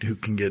anyone who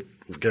can get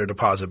their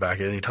deposit back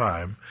at any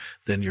time,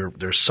 then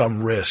there's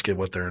some risk in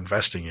what they're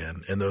investing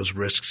in, and those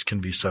risks can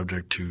be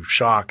subject to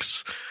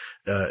shocks,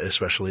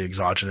 especially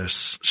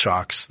exogenous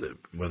shocks,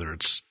 whether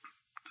it's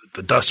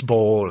the Dust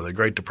Bowl or the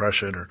Great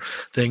Depression or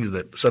things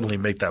that suddenly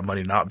make that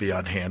money not be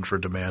on hand for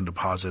demand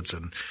deposits,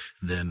 and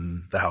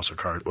then the house of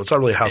cards. Well, it's not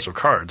really a house of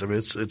cards. I mean,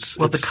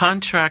 the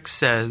contract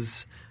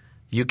says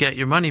you get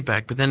your money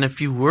back, but then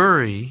if you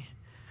worry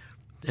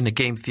in a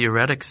game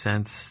theoretic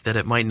sense that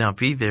it might not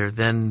be there,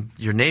 then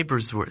your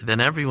neighbors then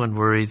everyone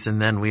worries,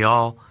 and then we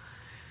all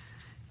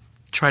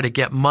try to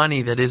get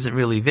money that isn't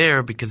really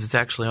there because it's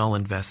actually all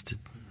invested,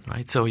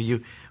 right?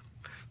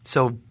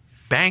 So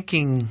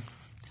banking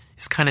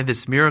is kind of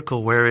this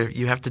miracle where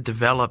you have to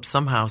develop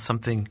somehow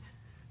something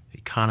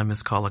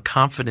economists call a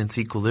confidence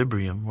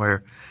equilibrium,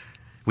 where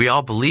we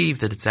all believe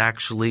that it's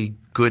actually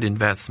good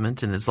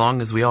investment, and as long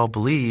as we all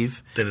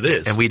believe that it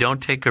is, and we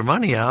don't take our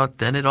money out,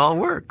 then it all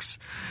works.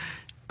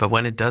 But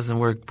when it doesn't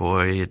work,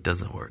 boy, it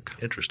doesn't work.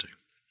 Interesting.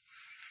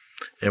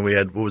 And we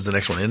had – what was the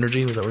next one?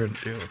 Energy? Was that what we were going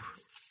to do?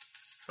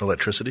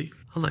 Electricity?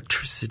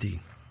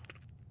 Electricity.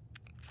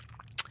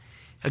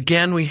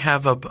 Again, we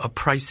have a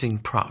pricing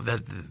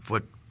problem.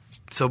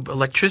 So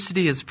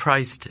electricity is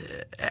priced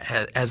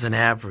as an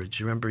average.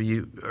 Remember,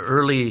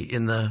 early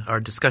in our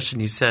discussion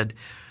you said,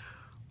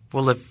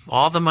 well, if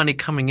all the money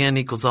coming in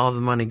equals all the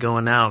money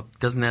going out,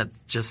 doesn't that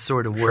just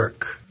sort of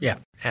work? Sure. Yeah.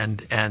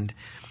 And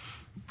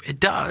it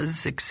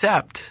does,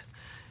 except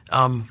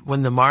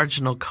when the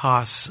marginal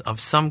costs of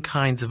some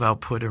kinds of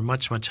output are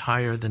much, much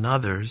higher than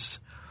others,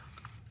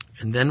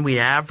 and then we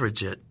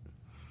average it,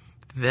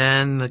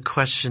 then the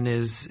question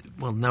is,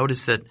 well,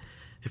 notice that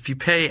if you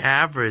pay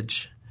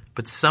average,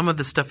 but some of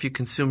the stuff you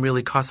consume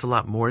really costs a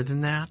lot more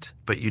than that,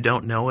 but you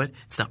don't know it,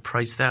 it's not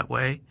priced that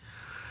way,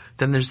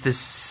 then there's this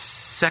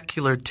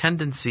secular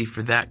tendency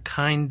for that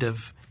kind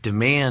of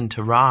demand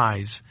to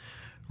rise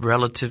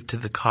relative to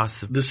the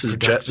cost of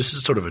production. This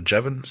is sort of a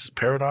Jevons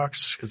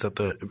paradox. Is that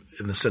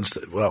in the sense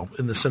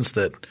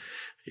that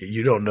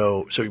you don't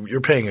know. So you're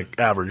paying a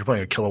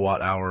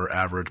kilowatt hour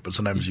average, but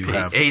sometimes you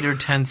have 8 or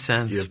 10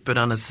 cents. But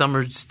on a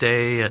summer's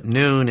day at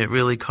noon, it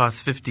really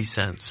costs 50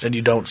 cents. And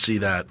you don't see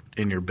that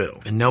in your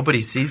bill. And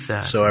nobody sees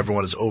that. So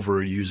everyone is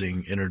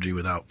overusing energy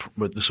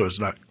so it's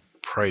not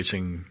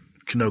pricing,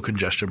 no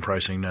congestion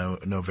pricing,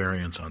 no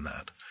variance on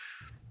that.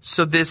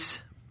 So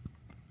this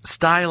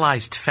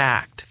stylized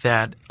fact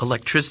that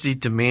electricity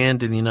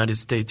demand in the United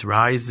States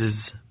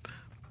rises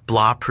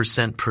blah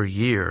 % per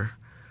year,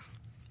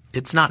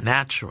 it's not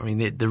natural. I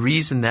mean, the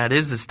reason that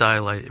is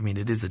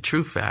it is a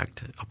true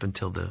fact up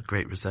until the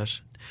Great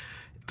Recession.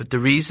 But the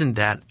reason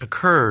that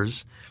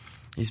occurs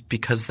is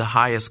because the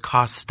highest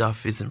cost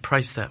stuff isn't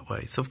priced that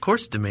way. So, of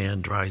course,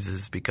 demand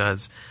rises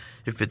because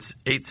if it's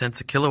 8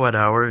 cents a kilowatt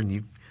hour and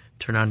you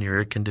turn on your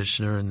air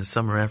conditioner in the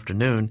summer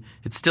afternoon,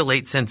 it's still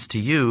 8 cents to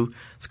you.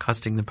 It's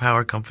costing the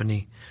power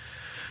company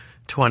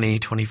 20,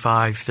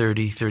 25,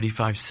 30,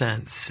 35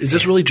 cents. Is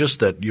this really just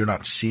that you're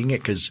not seeing it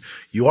because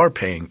you are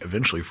paying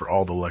eventually for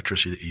all the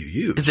electricity that you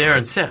use? As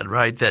Aaron said,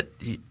 right, that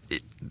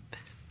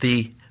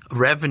the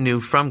revenue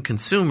from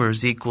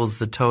consumers equals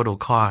the total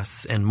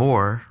costs and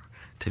more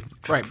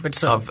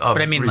of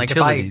I mean,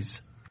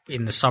 utilities. Like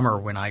in the summer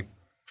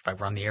if I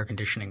run the air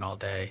conditioning all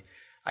day,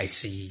 I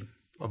see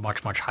a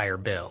much, much higher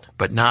bill.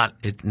 But not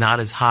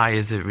as high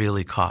as it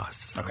really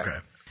costs. Okay.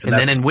 And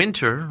then in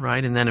winter,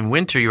 right? And then in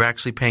winter, you're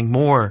actually paying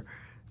more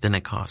than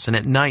it costs. And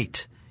at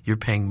night, you're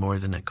paying more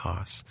than it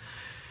costs.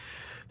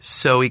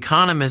 So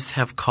economists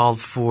have called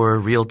for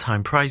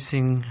real-time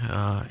pricing,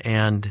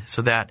 and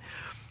so that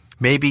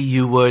maybe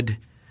you would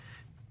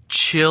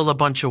chill a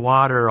bunch of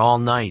water all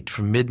night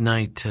from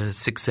midnight to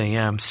 6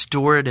 a.m.,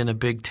 store it in a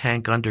big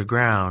tank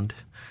underground,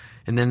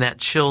 and then that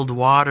chilled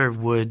water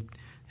would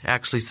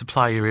actually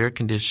supply your air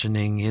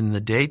conditioning in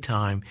the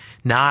daytime,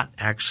 not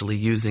actually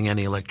using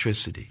any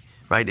electricity.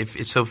 Right?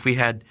 If we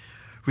had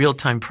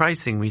real-time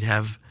pricing, we'd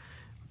have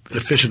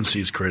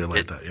efficiencies created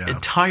like that. Yeah,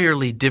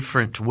 entirely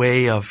different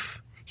way of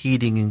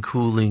heating and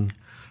cooling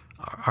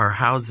our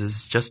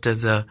houses, just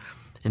as a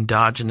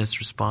endogenous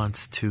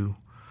response to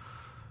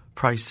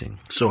pricing.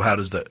 So how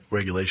does that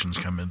regulations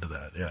come into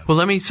that? Yeah. Well,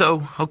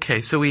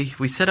 So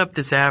we set up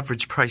this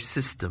average price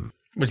system.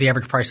 Was the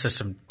average price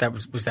system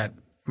was that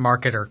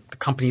market or the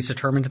companies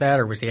determined that,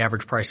 or was the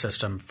average price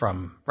system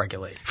from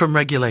regulation? From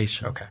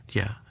regulation. Okay.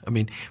 Yeah. I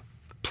mean,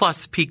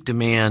 plus peak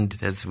demand,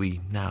 as we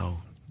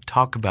now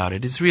talk about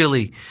it, is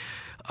really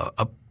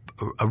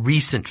a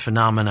recent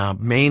phenomena,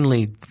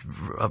 mainly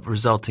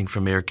resulting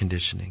from air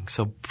conditioning.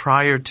 So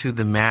prior to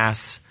the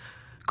mass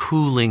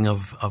cooling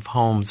of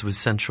homes with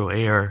central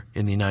air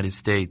in the United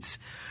States,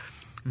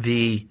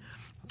 if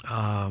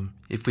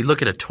we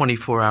look at a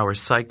 24-hour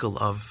cycle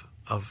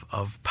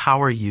of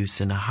power use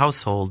in a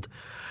household,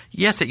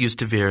 yes, it used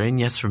to vary, and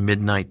yes, from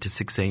midnight to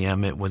 6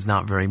 a.m. it was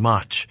not very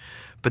much.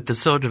 But the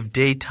sort of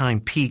daytime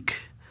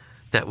peak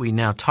that we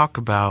now talk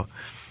about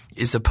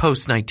is a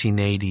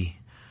post-1980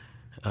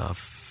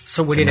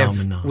 So would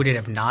phenomenon. it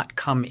have not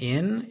come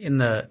in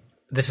the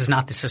 – this is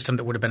not the system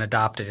that would have been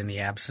adopted in the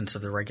absence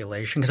of the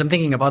regulation? Because I'm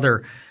thinking of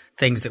other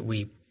things that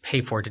we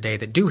pay for today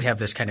that do have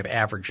this kind of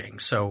averaging.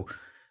 So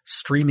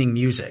streaming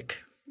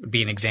music would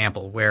be an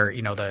example where,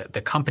 you know,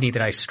 the company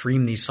that I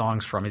stream these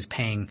songs from is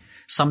paying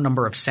some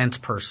number of cents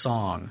per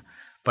song,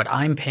 but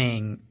I'm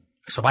paying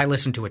 – so if I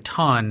listen to a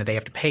ton, they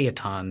have to pay a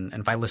ton,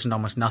 and if I listen to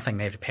almost nothing,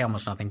 they have to pay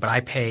almost nothing. But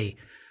I pay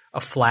a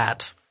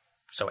flat,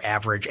 so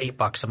average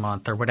 $8 a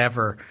month or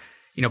whatever –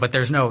 you know, but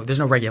there's no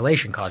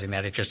regulation causing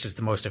that. It just is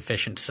the most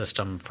efficient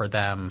system for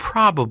them.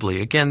 Probably.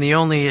 Again, the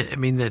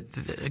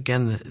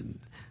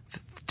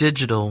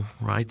digital,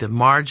 right? The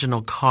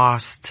marginal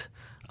cost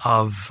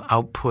of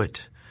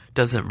output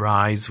doesn't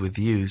rise with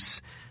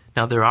use.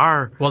 Now there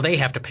are. Well, they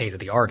have to pay to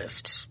the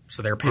artists,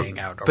 so they're paying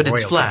out a but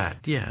royalty. It's flat.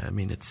 Yeah, I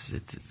mean, it's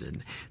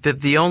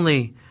the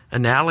only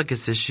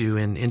analogous issue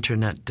in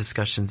internet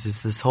discussions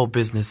is this whole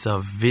business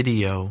of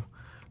video,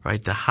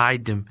 right?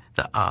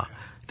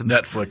 The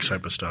Netflix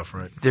type of stuff,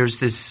 right? There's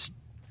this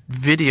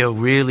video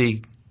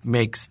really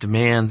makes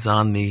demands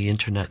on the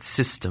internet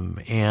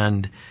system,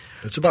 and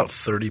it's about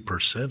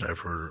 30%. I've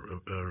heard,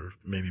 or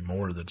maybe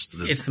more. It's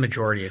the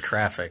majority of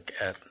traffic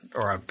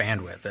or of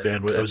bandwidth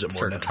at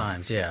certain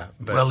times. Yeah,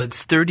 well,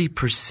 it's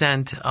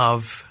 30%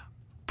 of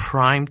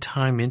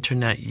primetime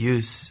internet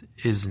use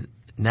is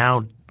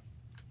now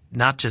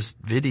not just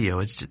video.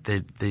 It's just,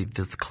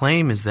 the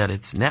claim is that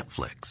it's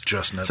Netflix.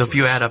 Just Netflix. So if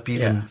you add up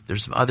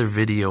there's other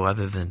video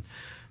other than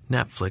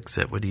Netflix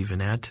that would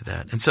even add to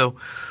that. And so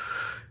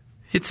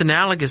it's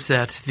analogous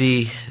that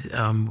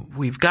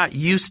we've got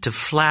used to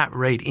flat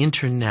rate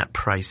internet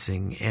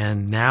pricing,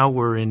 and now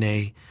we're in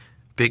a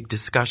big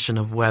discussion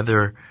of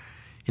whether,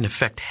 in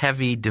effect,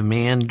 heavy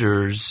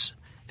demanders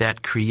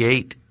that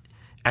create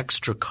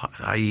extra,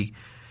 i.e.,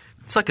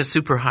 it's like a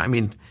super high. I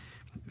mean,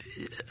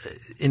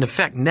 in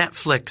effect,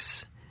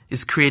 Netflix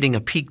is creating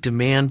a peak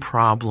demand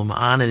problem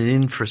on an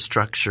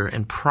infrastructure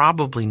and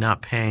probably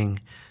not paying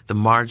the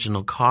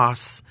marginal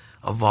costs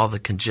of all the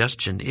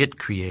congestion it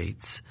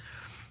creates.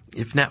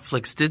 If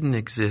Netflix didn't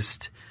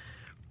exist,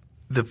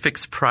 the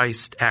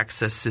fixed-priced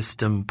access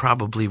system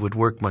probably would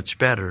work much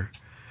better,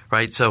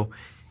 right? So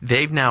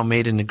they've now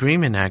made an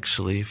agreement,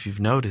 actually, if you've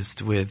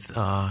noticed, with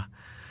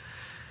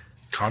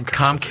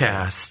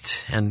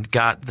Comcast and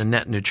got the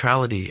net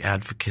neutrality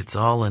advocates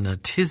all in a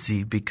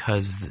tizzy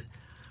because,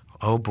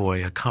 oh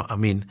boy,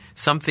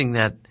 something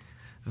that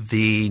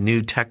the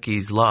new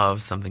techies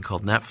love, something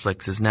called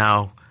Netflix, is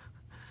now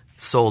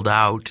sold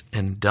out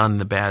and done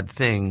the bad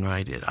thing,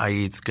 right?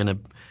 I.e., it's going to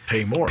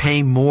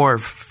pay more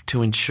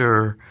to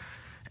ensure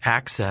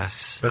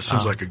access. That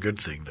seems like a good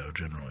thing, though.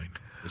 Generally,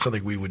 it's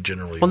something we would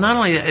generally. Well, not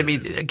only that. I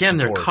mean,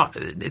 again,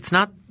 it's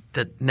not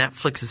that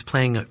Netflix is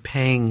paying a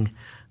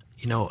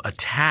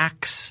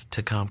tax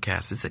to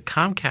Comcast. It's that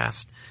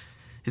Comcast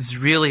is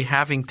really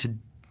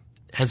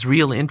has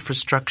real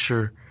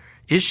infrastructure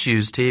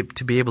issues to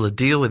be able to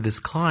deal with this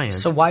client.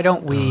 So why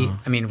don't we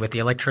 – I mean, with the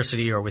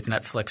electricity or with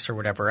Netflix or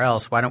whatever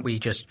else, why don't we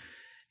just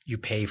 – you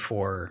pay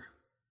for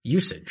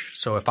usage?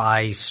 So if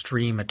I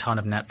stream a ton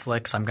of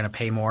Netflix, I'm going to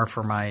pay more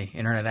for my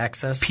internet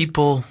access?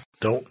 People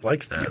don't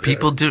like that.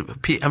 People do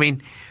 – I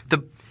mean,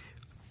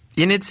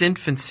 in its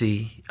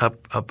infancy, a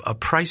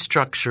price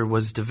structure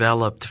was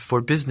developed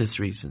for business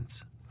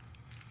reasons.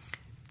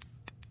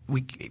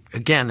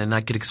 And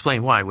I could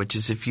explain why, which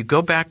is if you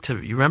go back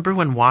to – you remember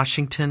when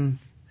Washington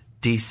 –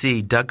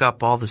 D.C. dug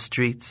up all the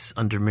streets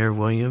under Mayor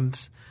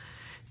Williams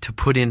to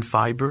put in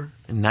fiber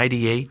in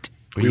 98.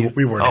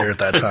 We weren't here at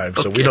that time,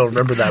 so we don't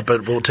remember that,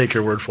 but we'll take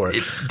your word for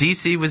it.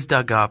 D.C. was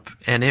dug up,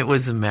 and it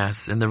was a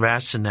mess, and the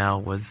rationale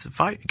was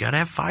you got to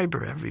have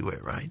fiber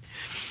everywhere, right?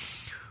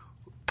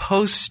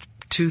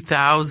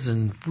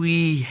 Post-2000,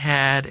 we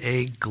had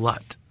a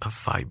glut of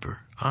fiber.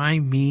 I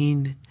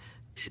mean,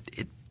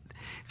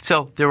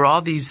 so there were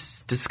all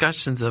these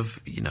discussions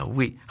of,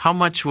 how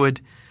much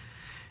would –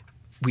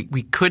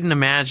 We couldn't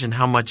imagine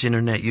how much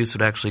internet use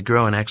would actually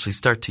grow and actually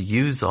start to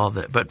use all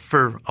that. But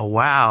for a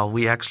while,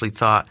 we actually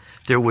thought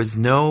there was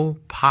no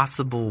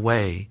possible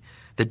way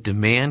that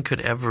demand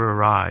could ever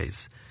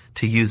arise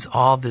to use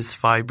all this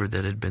fiber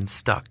that had been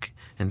stuck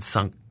and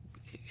sunk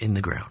in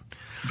the ground.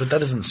 But that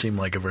doesn't seem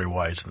like a very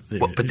wise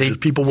thing. Well,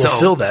 people will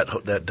fill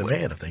that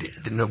demand if they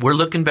can. We're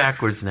looking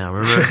backwards now.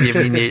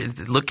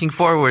 Looking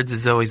forwards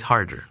is always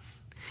harder.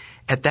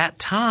 At that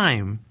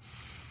time,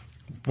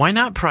 why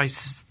not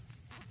price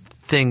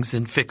things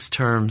in fixed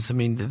terms? I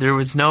mean,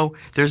 there's no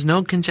possible.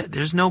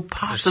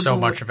 There's so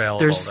much available.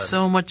 There's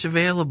so much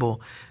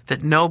available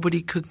that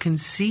nobody could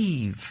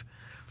conceive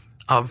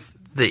of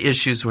the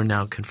issues we're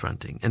now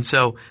confronting. And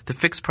so the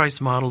fixed price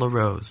model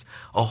arose.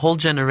 A whole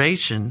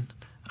generation,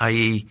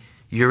 i.e.,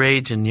 your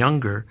age and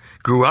younger,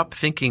 grew up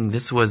thinking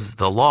this was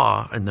the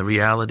law and the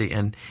reality.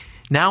 And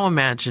now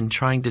imagine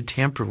trying to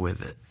tamper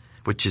with it,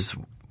 which is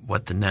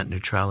what the net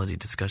neutrality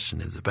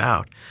discussion is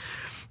about.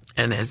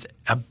 And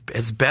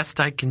as best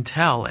I can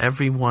tell,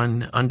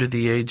 everyone under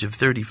the age of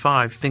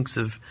 35 thinks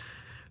of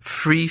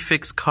free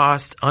fixed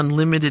cost,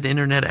 unlimited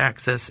internet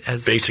access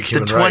as basic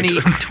human the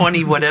rights.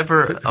 20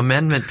 whatever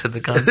amendment to the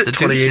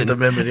Constitution. 28th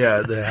Amendment,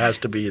 yeah, there has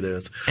to be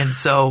this. And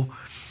so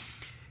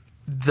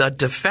the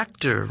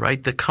defector,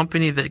 right, the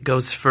company that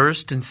goes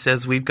first and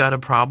says we've got a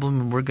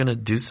problem and we're going to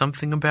do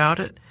something about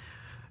it,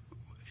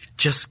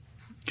 just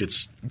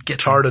gets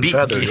tarred and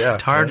feathered. Yeah,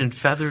 tarred and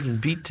feathered and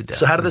beat to death.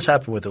 So how did this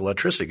happen with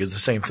electricity? It's the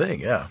same thing,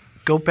 yeah.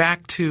 Go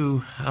back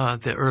to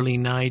the early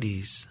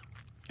 90s,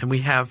 and we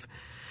have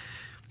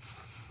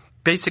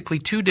basically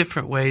two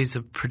different ways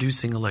of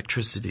producing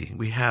electricity.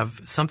 We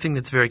have something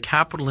that's very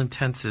capital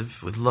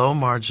intensive with low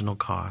marginal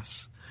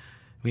costs.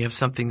 We have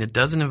something that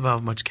doesn't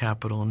involve much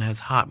capital and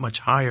has much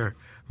higher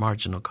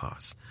marginal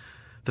costs.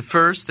 The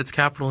first, that's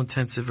capital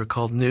intensive, are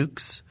called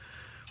nukes.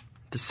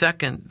 The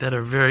second, that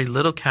are very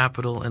little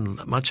capital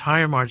and much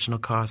higher marginal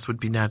costs, would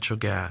be natural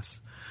gas.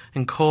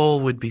 And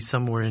coal would be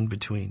somewhere in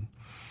between.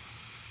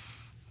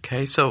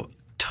 Okay, so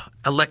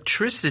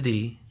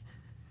electricity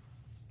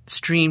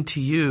streamed to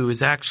you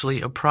is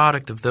actually a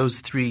product of those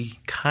three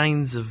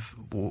kinds of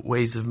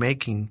ways of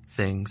making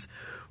things,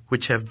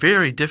 which have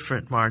very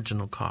different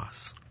marginal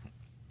costs.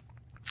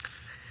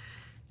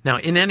 Now,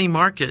 in any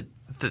market,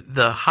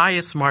 the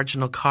highest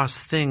marginal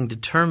cost thing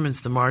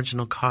determines the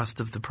marginal cost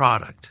of the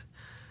product.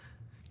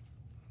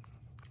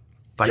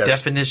 By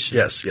definition.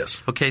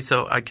 Yes. Okay,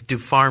 so I could do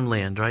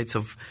farmland, right?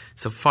 So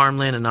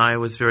farmland in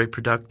Iowa is very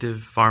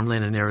productive.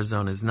 Farmland in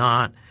Arizona is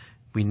not.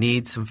 We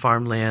need some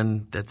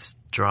farmland that's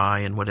dry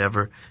and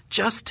whatever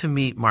just to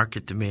meet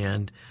market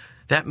demand.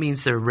 That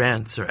means their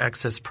rents or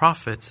excess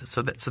profits.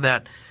 So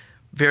that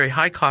very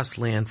high cost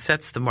land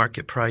sets the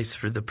market price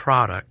for the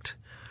product.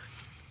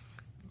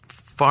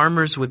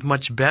 Farmers with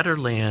much better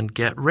land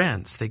get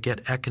rents. They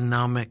get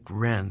economic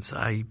rents,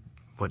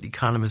 what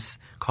economists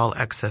call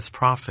excess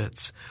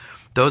profits.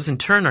 Those in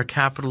turn are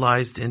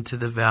capitalized into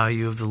the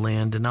value of the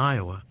land in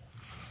Iowa.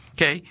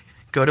 Okay,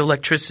 go to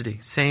electricity.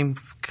 Same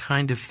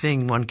kind of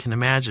thing one can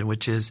imagine,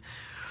 which is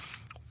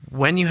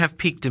when you have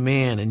peak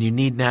demand and you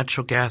need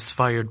natural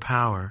gas-fired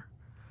power,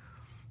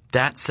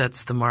 that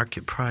sets the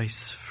market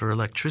price for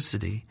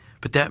electricity.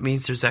 But that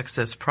means there's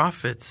excess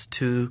profits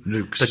to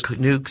nukes. The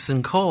nukes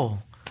and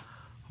coal.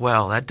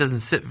 Well, that doesn't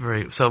sit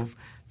very – so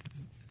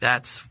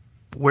that's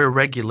where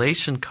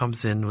regulation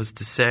comes in, was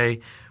to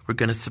say we're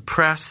going to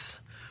suppress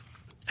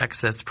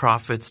excess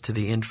profits to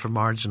the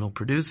inframarginal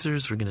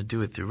producers. We're going to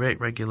do it through rate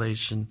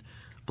regulation,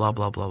 blah,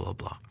 blah, blah, blah,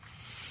 blah.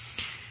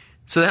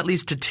 So that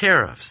leads to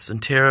tariffs,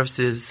 and tariffs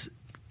is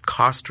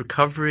cost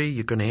recovery.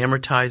 You're going to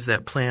amortize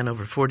that plan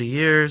over 40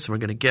 years, and we're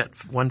going to get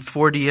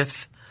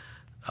 1/40th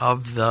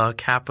of the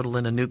capital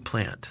in a nuke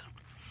plant.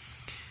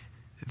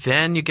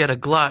 Then you get a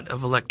glut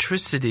of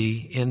electricity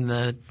in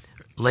the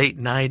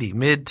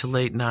mid to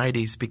late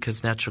 90s,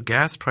 because natural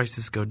gas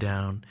prices go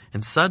down,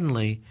 and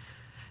suddenly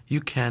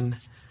you can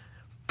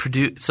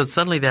produce. So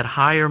suddenly that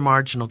higher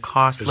marginal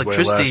cost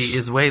electricity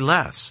is way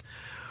less.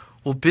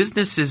 Well,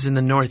 businesses in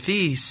the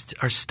Northeast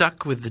are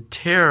stuck with the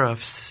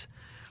tariffs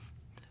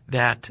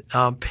that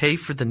pay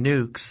for the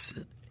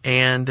nukes,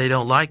 and they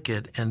don't like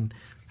it. And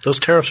those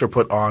tariffs are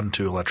put on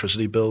to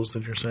electricity bills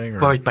that you're saying?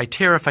 Or? By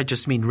tariff, I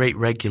just mean rate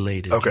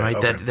regulated, right?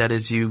 Okay. That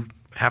is, you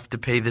have to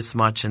pay this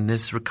much, and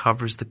this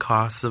recovers the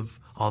costs of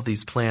all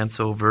these plants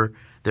over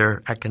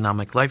their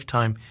economic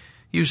lifetime,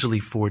 usually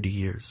 40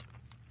 years.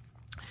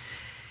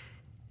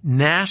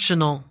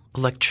 National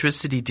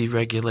electricity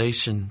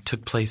deregulation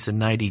took place in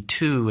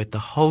 92 at the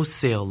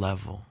wholesale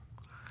level.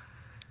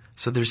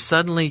 So there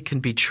suddenly can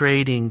be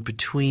trading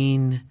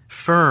between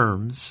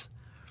firms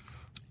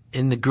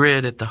in the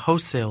grid at the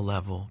wholesale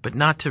level, but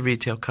not to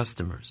retail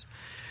customers.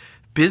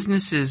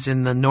 Businesses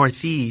in the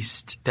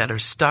Northeast that are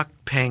stuck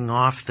paying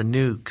off the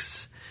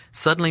nukes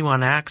suddenly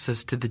want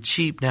access to the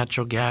cheap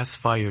natural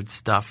gas-fired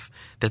stuff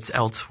that's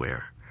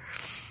elsewhere,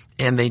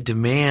 and they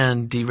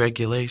demand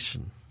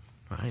deregulation,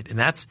 right? And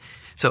that's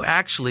so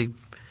actually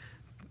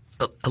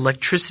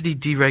electricity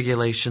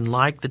deregulation,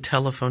 like the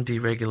telephone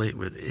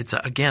deregulation, it's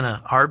again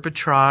an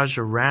arbitrage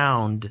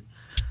around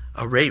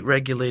a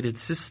rate-regulated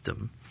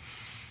system.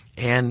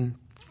 And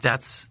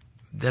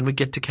then we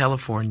get to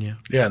California.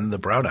 Yeah, and the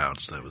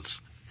brownouts. That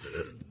was.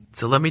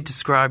 So let me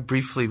describe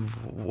briefly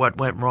what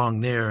went wrong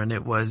there. And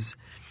it was,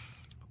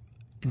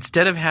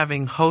 instead of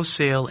having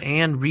wholesale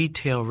and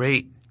retail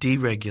rate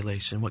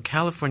deregulation, what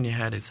California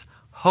had is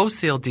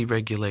wholesale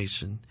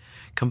deregulation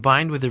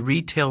combined with a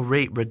retail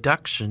rate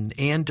reduction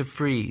and a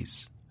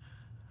freeze.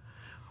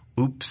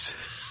 Oops.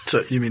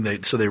 So you mean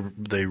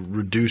they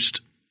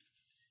reduced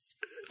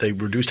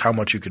how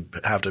much you could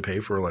have to pay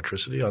for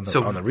electricity on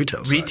the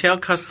retail side? Retail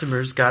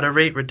customers got a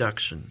rate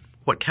reduction.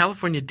 What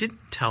California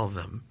didn't tell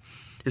them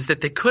is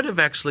that they could have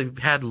actually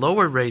had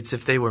lower rates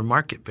if they were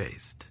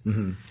market-based,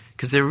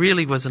 because there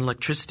really was an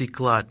electricity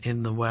glut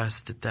in the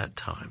West at that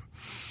time.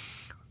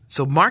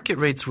 So market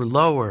rates were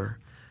lower.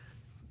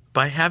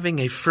 By having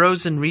a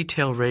frozen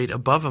retail rate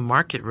above a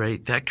market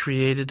rate, that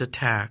created a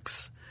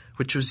tax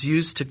which was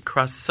used to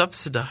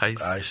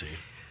cross-subsidize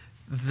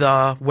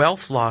the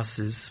wealth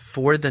losses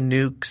for the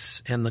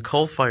nukes and the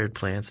coal-fired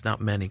plants,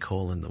 not many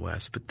coal in the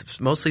West, but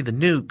mostly the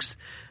nukes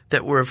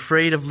that were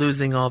afraid of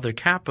losing all their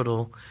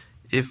capital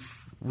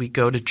if we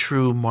go to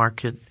true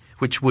market,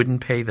 which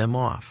wouldn't pay them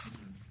off.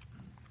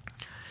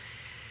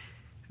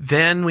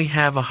 Then we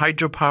have a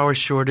hydropower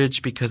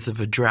shortage because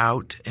of a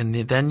drought, and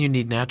then you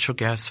need natural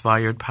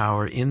gas-fired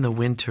power in the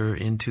winter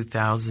in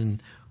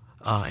 2000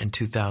 and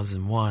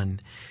 2001.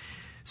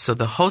 So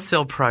the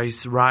wholesale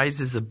price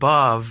rises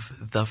above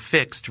the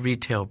fixed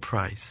retail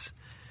price.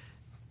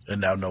 And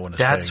now no one is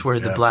That's paying. where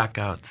the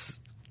blackouts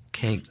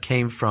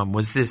came from,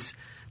 was this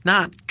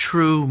not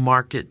true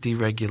market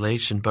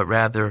deregulation, but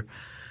rather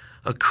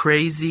a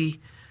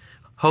crazy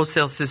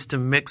wholesale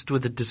system mixed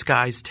with a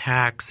disguised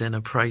tax and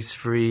a price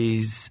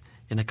freeze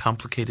in a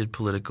complicated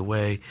political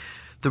way.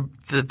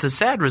 The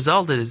sad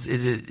result is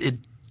it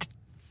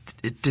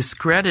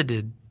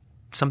discredited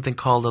something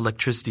called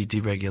electricity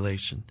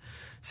deregulation.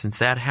 Since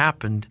that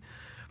happened,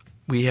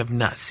 we have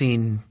not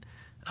seen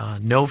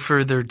no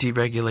further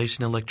deregulation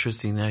of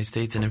electricity in the United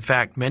States. And in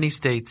fact, many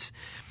states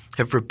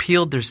have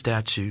repealed their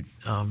statute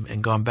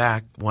and gone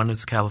back. One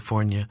is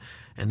California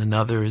and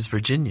another is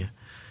Virginia.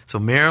 So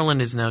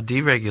Maryland is now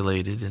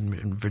deregulated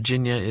and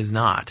Virginia is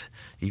not,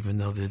 even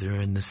though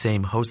they're in the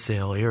same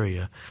wholesale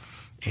area.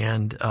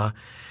 And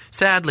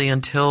sadly,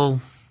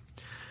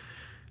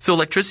 so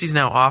electricity is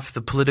now off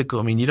the political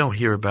 – I mean, you don't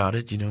hear about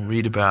it. You don't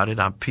read about it.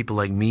 People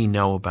like me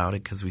know about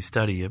it because we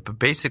study it. But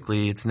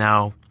basically it's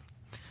now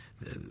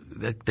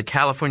the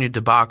California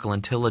debacle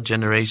until a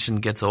generation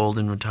gets old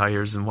and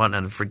retires and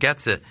whatnot and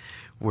forgets it.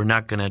 We're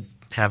not going to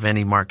have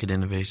any market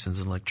innovations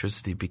in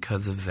electricity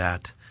because of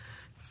that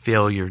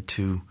failure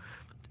to,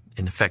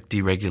 in effect,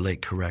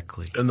 deregulate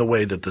correctly. And the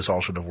way that this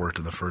all should have worked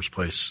in the first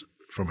place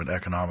from an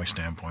economic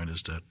standpoint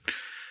is to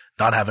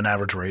not have an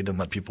average rate and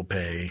let people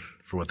pay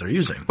for what they're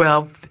using.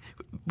 Well,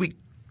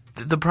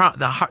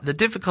 the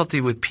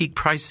difficulty with peak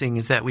pricing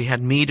is that we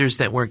had meters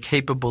that weren't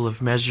capable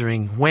of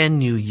measuring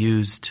when you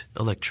used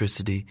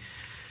electricity.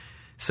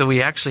 So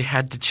we actually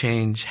had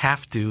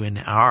to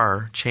and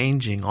are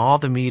changing all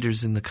the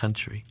meters in the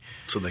country.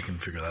 So they can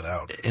figure that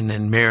out. And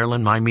in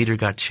Maryland, my meter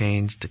got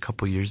changed a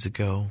couple years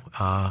ago.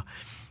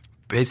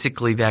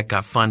 Basically, that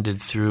got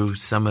funded through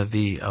some of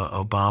the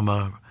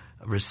Obama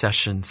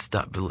recession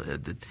stuff.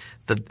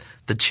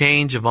 The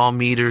change of all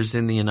meters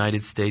in the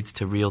United States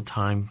to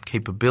real-time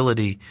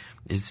capability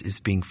is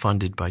being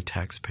funded by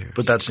taxpayers.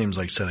 But that seems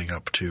like setting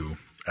up to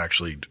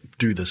actually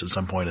do this at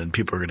some point, and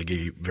people are going to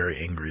get very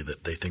angry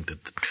that they think that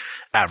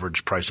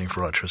average pricing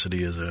for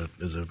electricity is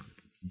a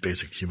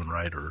basic human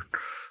right or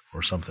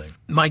something.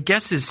 My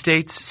guess is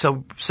states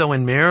so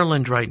in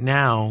Maryland right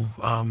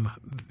now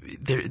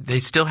they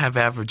still have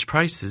average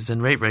prices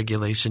and rate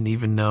regulation,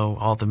 even though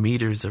all the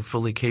meters are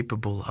fully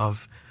capable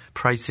of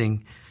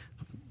pricing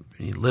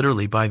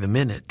literally by the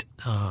minute.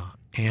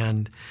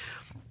 And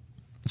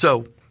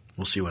so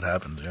we'll see what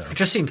happens. Yeah. It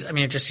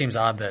just seems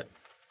odd that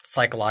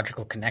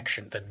psychological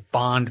connection, the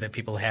bond that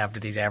people have to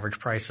these average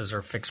prices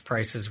or fixed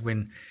prices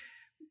when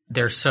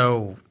they're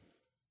so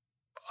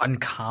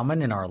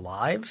uncommon in our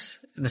lives,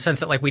 in the sense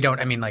that we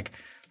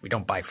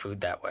don't buy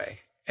food that way.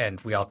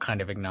 And we all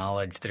kind of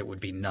acknowledge that it would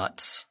be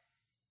nuts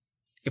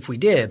if we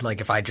did.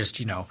 Like if I just,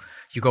 you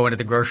go into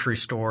the grocery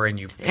store and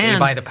you pay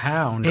by the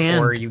pound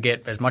or you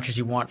get as much as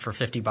you want for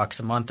 $50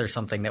 a month or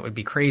something, that would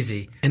be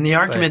crazy. And the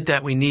argument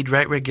that we need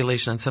rate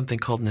regulation on something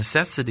called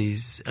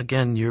necessities,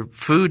 again, your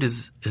food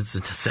is a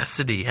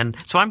necessity. And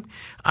so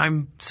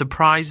I'm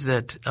surprised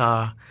that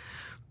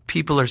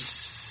people are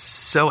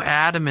so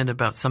adamant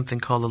about something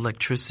called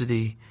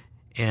electricity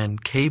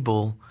and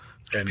cable.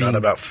 And not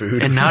about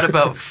food. And not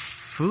about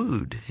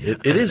food.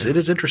 It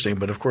is interesting,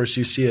 but of course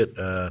you see it.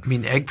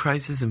 Egg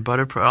prices and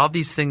butter all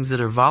these things that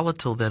are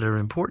volatile that are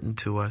important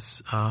to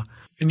us.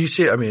 And you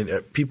see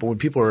it. When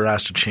people are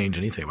asked to change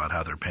anything about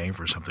how they're paying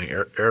for something,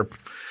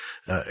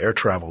 air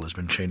travel has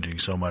been changing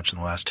so much in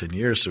the last 10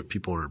 years. So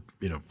people are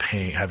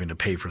having to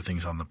pay for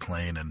things on the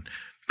plane and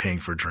paying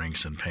for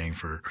drinks and paying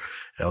for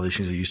all these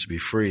things that used to be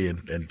free,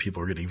 and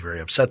people are getting very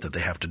upset that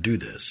they have to do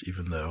this,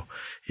 even though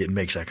it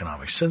makes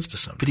economic sense to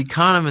some. But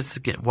economists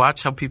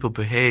watch how people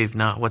behave,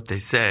 not what they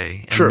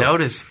say. And True.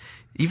 Notice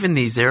even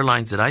these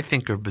airlines that I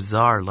think are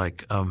bizarre,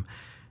 like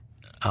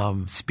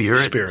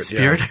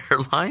Spirit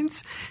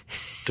Airlines,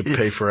 to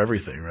pay for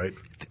everything, right?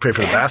 Pay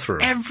for the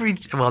bathroom.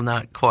 Well,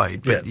 not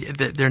quite, but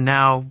they're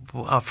now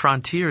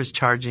Frontier is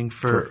charging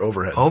for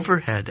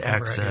overhead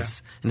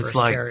access, yeah. and First it's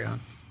like carry-on.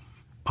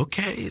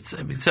 okay,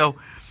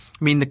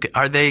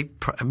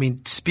 I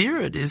mean,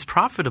 Spirit is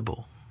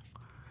profitable.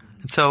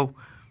 And so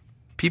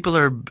people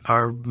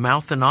are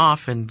mouthing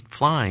off and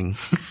flying.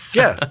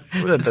 Yeah,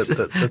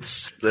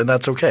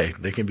 that's okay.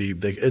 They can be.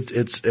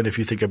 And if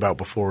you think about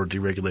before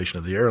deregulation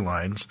of the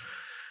airlines,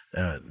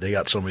 they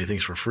got so many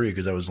things for free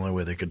because that was the only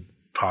way they could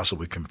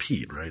possibly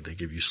compete. Right? They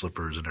give you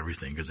slippers and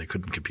everything because they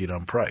couldn't compete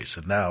on price,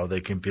 and now they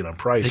compete on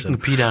price.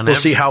 We'll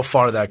see how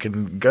far that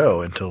can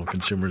go until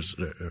consumers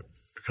are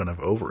kind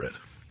of over it.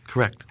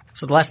 Correct.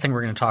 So the last thing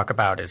we're going to talk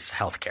about is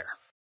healthcare.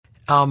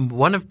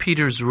 One of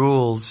Peter's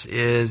rules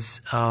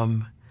is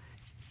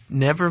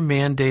never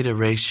mandate a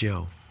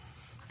ratio.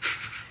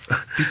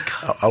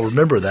 I'll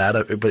remember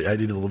that, but I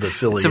need a little bit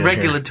filling. It's a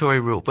regulatory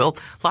rule. Well,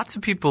 lots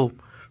of people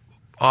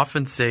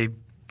often say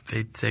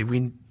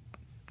we,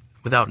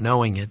 without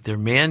knowing it, they're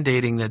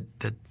mandating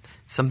that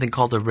something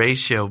called a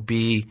ratio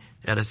be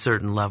at a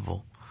certain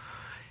level,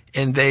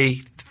 and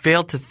they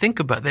fail to think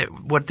about that.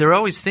 What they're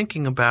always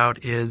thinking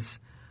about is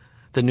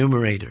the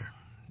numerator,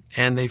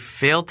 and they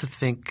fail to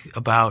think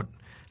about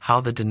how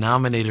the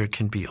denominator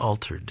can be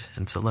altered.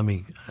 And so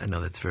I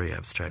know that's very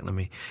abstract. What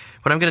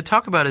I'm going to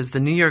talk about is the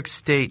New York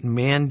State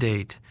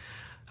mandate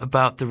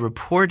about the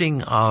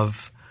reporting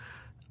of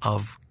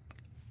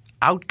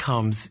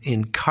outcomes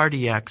in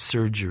cardiac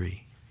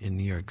surgery in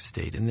New York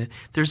State. And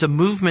there's a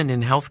movement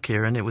in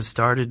healthcare, and it was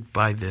started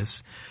by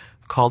this,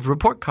 called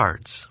report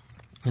cards.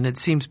 And it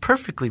seems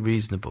perfectly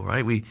reasonable,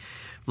 right?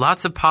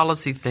 Lots of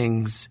policy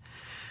things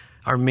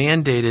are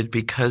mandated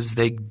because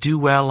they do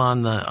well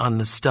on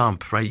the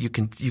stump, right? You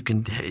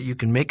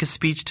can make a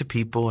speech to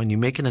people and you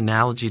make an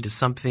analogy to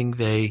something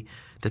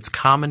that's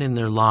common in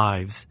their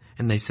lives,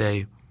 and they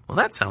say, well,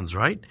 that sounds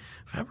right.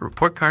 If I have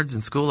report cards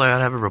in school, I ought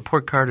to have a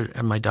report card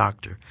at my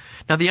doctor.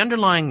 Now, the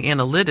underlying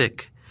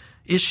analytic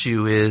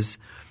issue is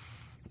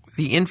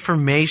the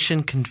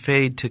information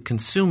conveyed to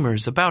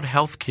consumers about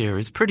healthcare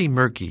is pretty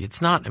murky.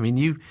 It's not – I mean,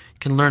 you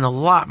can learn a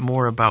lot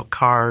more about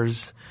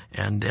cars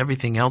and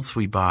everything else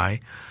we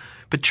buy,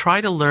 but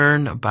try to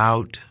learn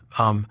about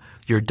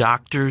your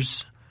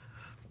doctor's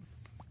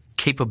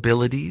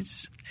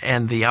capabilities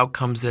and the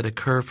outcomes that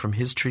occur from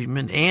his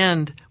treatment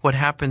and what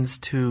happens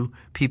to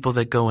people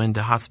that go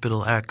into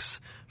hospital X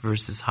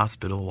versus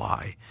hospital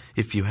Y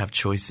if you have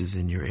choices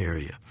in your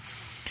area.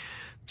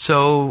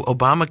 So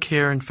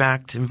Obamacare, in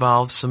fact,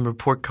 involves some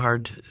report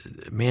card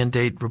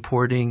mandate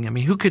reporting. I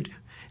mean,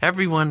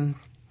 everyone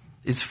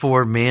is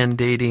for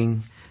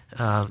mandating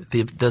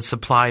the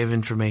supply of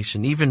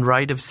information, even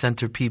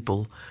right-of-center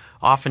people,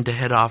 often to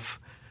head off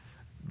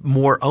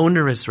more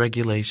onerous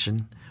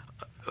regulation,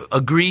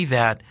 agree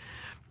that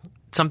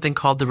something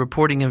called the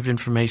reporting of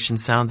information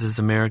sounds as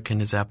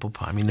American as apple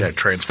pie. I mean,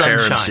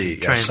 transparency,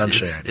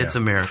 sunshine. It's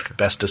America.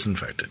 Best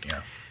disinfectant,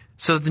 yeah.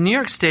 So the New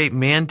York State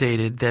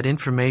mandated that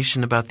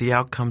information about the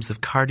outcomes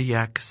of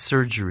cardiac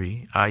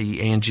surgery, i.e.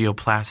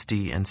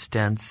 angioplasty and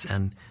stents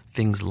and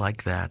things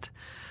like that,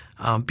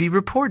 be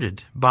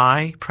reported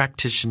by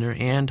practitioner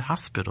and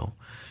hospital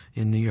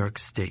in New York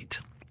State.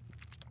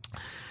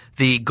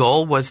 The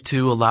goal was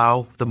to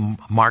allow the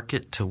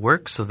market to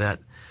work so that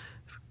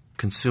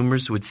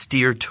consumers would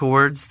steer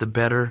towards the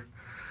better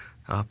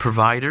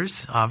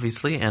providers,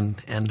 obviously,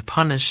 and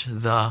punish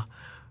the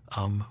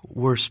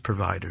worse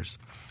providers.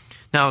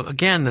 Now,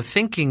 again, the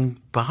thinking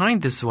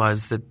behind this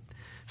was that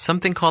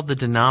something called the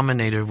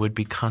denominator would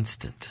be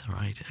constant,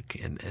 right,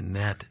 and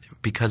that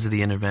because of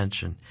the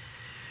intervention.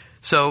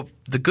 So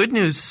the good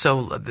news,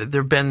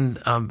 there have been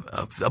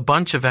a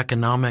bunch of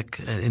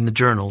economic in the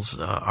journals,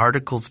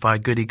 articles by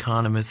good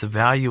economists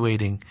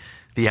evaluating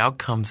the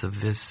outcomes of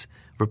this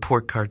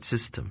report card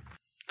system.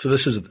 So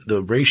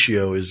the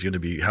ratio is going to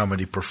be how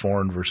many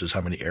performed versus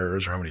how many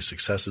errors or how many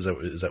successes.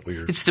 Is that what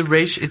you're? It's the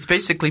ratio. It's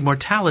basically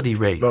mortality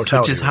rates,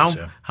 which is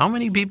how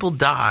many people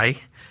die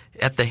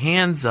at the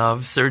hands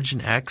of Surgeon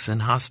X and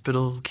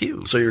Hospital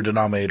Q. So your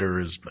denominator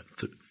is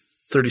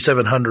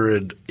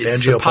 3,700 angioplasties.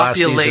 It's the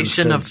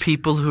population of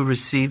people who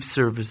receive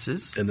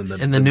services, and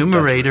the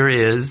numerator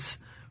is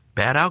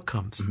bad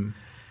outcomes. Mm-hmm.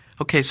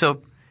 Okay,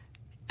 so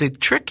the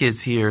trick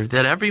is here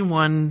that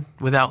everyone,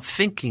 without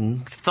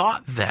thinking,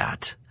 thought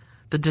that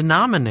the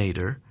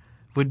denominator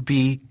would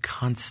be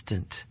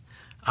constant,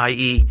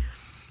 i.e.,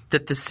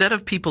 that the set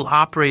of people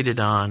operated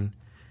on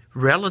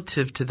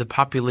relative to the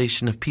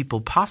population of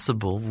people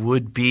possible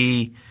would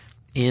be,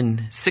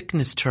 in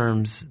sickness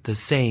terms, the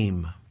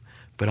same.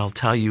 But I'll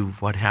tell you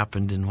what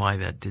happened and why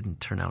that didn't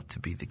turn out to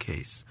be the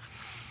case.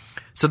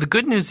 So the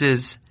good news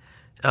is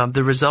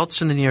the results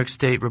from the New York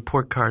State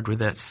report card were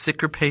that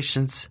sicker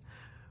patients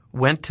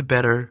went to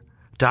better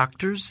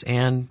doctors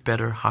and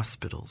better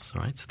hospitals,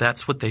 right? So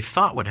that's what they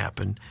thought would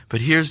happen.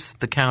 But here's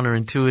the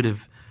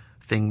counterintuitive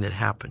thing that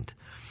happened.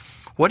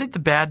 What did the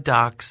bad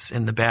docs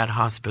and the bad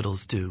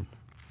hospitals do?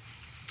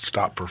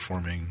 Stop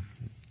performing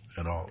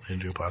at all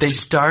angioplasties. They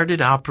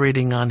started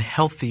operating on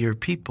healthier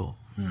people.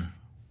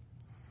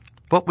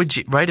 What would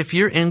you, right? If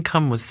your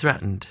income was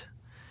threatened,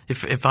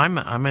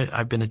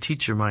 I've been a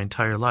teacher my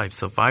entire life.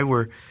 So if I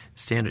were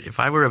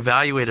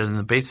evaluated on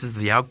the basis of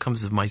the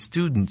outcomes of my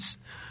students,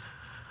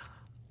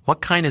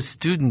 what kind of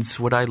students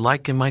would I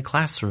like in my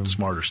classroom?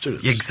 Smarter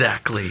students.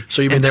 Exactly.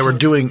 So you mean they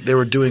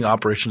were doing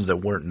operations that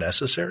weren't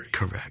necessary?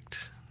 Correct.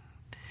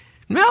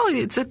 No,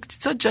 it's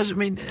a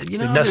judgment. I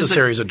mean,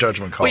 necessary is a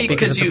judgment call. Well,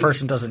 because if the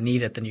person doesn't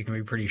need it, then you can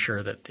be pretty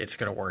sure that it's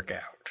going to work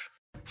out.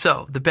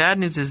 So the bad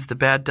news is the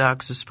bad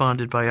docs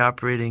responded by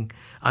operating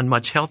on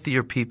much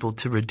healthier people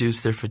to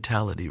reduce their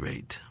fatality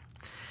rate.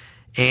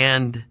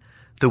 And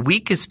the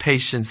weakest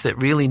patients that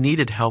really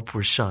needed help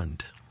were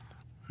shunned.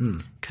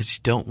 Because you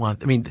don't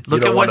want – I mean,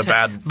 look at what –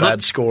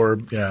 bad score.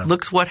 Yeah.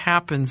 Look what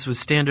happens with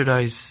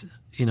standardized,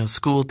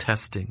 school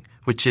testing,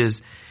 which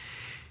is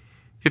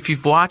if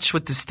you've watched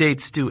what the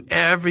states do,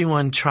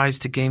 everyone tries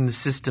to game the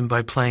system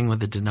by playing with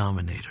the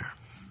denominator.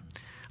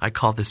 I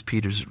call this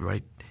Peter's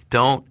right.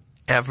 Don't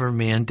ever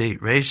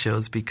mandate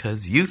ratios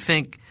because you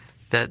think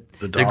that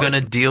they're going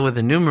to deal with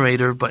the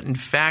numerator, but in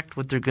fact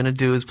what they're going to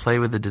do is play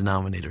with the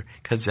denominator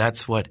because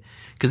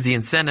the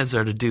incentives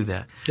are to do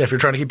that. Yeah, if you're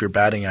trying to keep your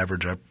batting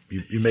average up,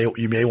 you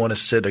may want to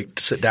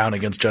sit down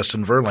against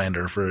Justin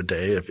Verlander for a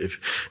day if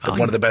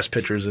one of the best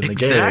pitchers in the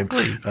game.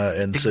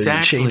 So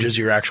it changes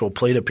your actual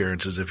plate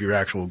appearances if your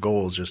actual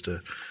goal is just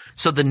to –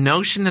 So the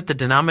notion that the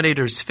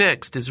denominator is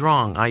fixed is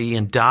wrong, i.e.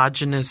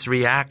 endogenous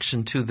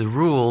reaction to the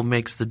rule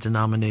makes the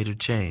denominator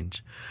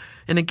change.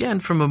 And again,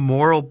 from a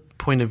moral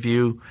point of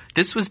view,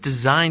 this was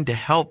designed to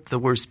help the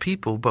worst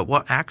people, but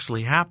what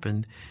actually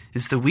happened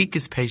is the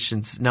weakest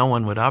patients, no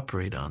one would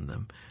operate on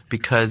them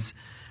because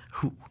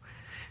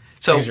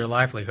your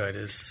livelihood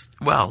is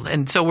 – Well,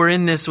 and so we're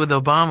in this with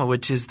Obama,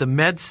 which is the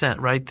MedCent,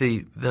 right,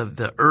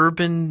 the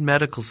urban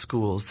medical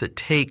schools that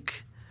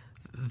take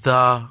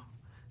the –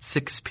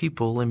 sick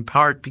people in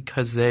part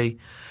because they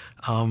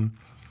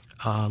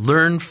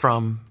learn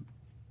from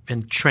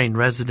and train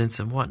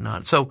residents and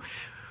whatnot. So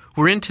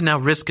we're into now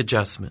risk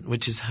adjustment,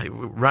 which is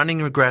running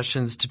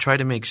regressions to try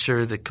to make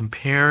sure that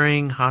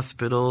comparing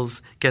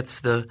hospitals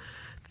gets the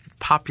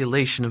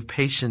population of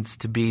patients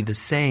to be the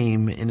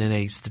same in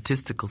a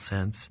statistical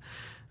sense.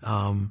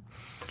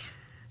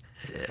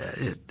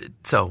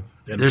 So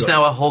there's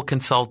now a whole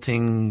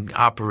consulting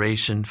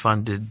operation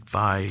funded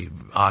by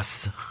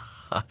us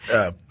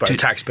by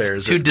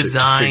taxpayers to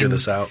design figure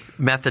this out.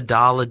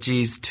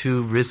 Methodologies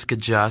to risk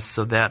adjust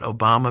so that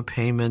Obama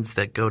payments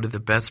that go to the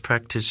best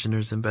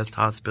practitioners and best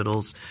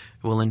hospitals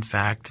will in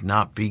fact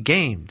not be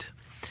gamed.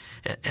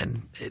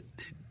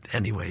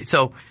 Anyway,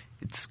 so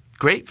it's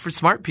great for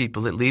smart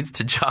people. It leads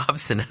to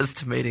jobs and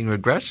estimating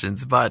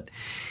regressions. But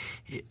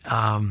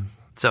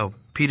so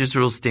Peter's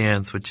rule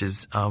stands, which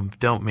is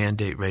don't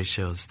mandate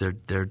ratios.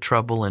 They're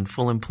trouble and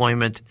full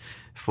employment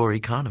for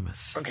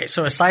economists. Okay,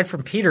 so aside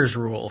from Peter's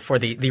rule, for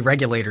the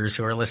regulators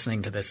who are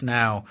listening to this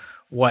now,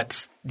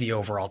 what's the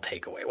overall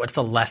takeaway? What's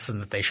the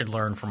lesson that they should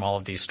learn from all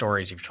of these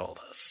stories you've told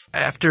us?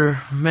 After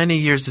many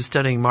years of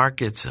studying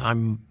markets,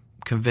 I'm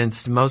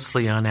convinced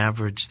mostly on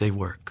average they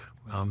work.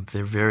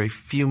 There are very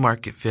few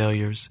market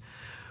failures.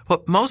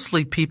 What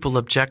mostly people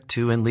object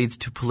to and leads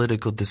to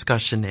political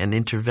discussion and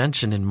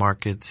intervention in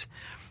markets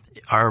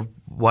are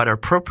what are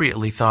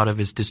appropriately thought of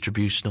as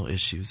distributional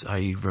issues,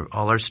 i.e.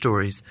 all our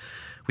stories.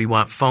 We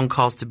want phone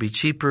calls to be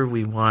cheaper.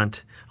 We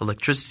want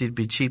electricity to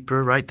be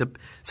cheaper, right?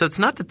 So it's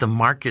not that the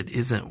market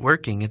isn't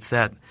working. It's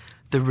that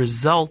the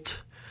resulting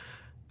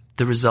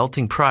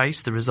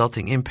price, the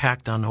resulting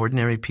impact on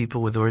ordinary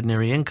people with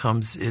ordinary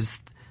incomes is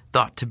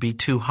thought to be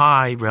too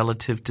high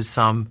relative to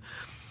some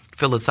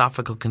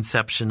philosophical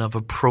conception of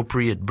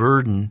appropriate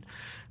burden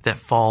that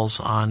falls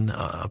on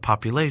a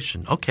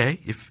population. Okay,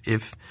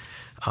 if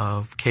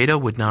Cato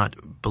would not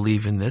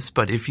believe in this,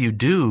 but if you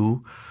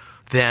do,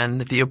 then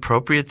the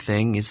appropriate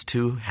thing is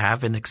to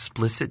have an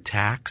explicit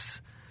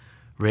tax,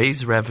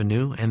 raise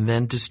revenue, and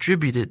then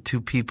distribute it to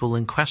people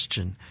in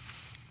question.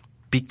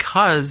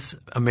 Because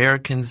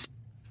Americans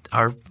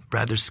are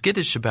rather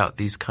skittish about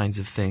these kinds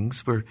of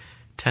things, we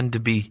tend to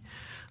be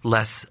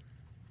less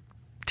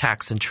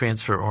tax and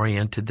transfer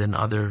oriented than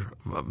other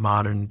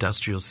modern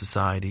industrial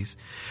societies.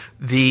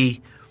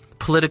 The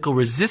political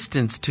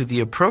resistance to the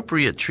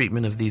appropriate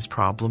treatment of these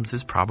problems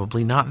is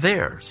probably not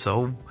there.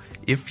 So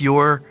if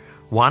you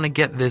want to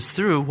get this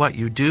through, what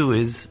you do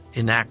is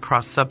enact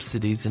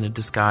cross-subsidies in a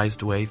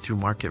disguised way through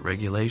market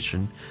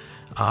regulation,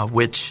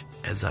 which,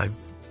 as I've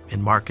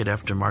in market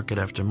after market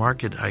after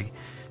market, I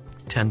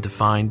tend to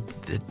find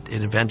that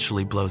it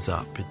eventually blows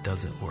up. It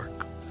doesn't work.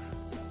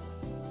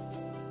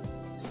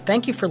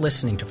 Thank you for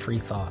listening to Free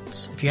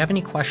Thoughts. If you have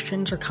any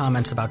questions or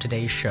comments about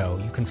today's show,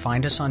 you can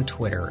find us on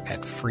Twitter at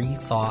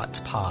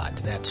FreeThoughtsPod.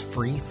 That's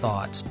Free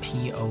Thoughts,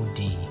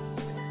 P-O-D.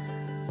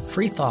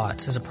 Free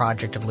Thoughts is a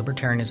project of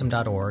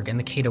Libertarianism.org and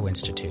the Cato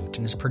Institute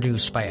and is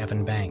produced by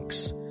Evan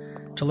Banks.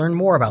 To learn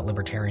more about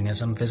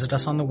libertarianism, visit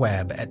us on the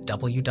web at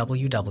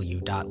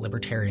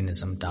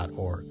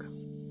www.libertarianism.org.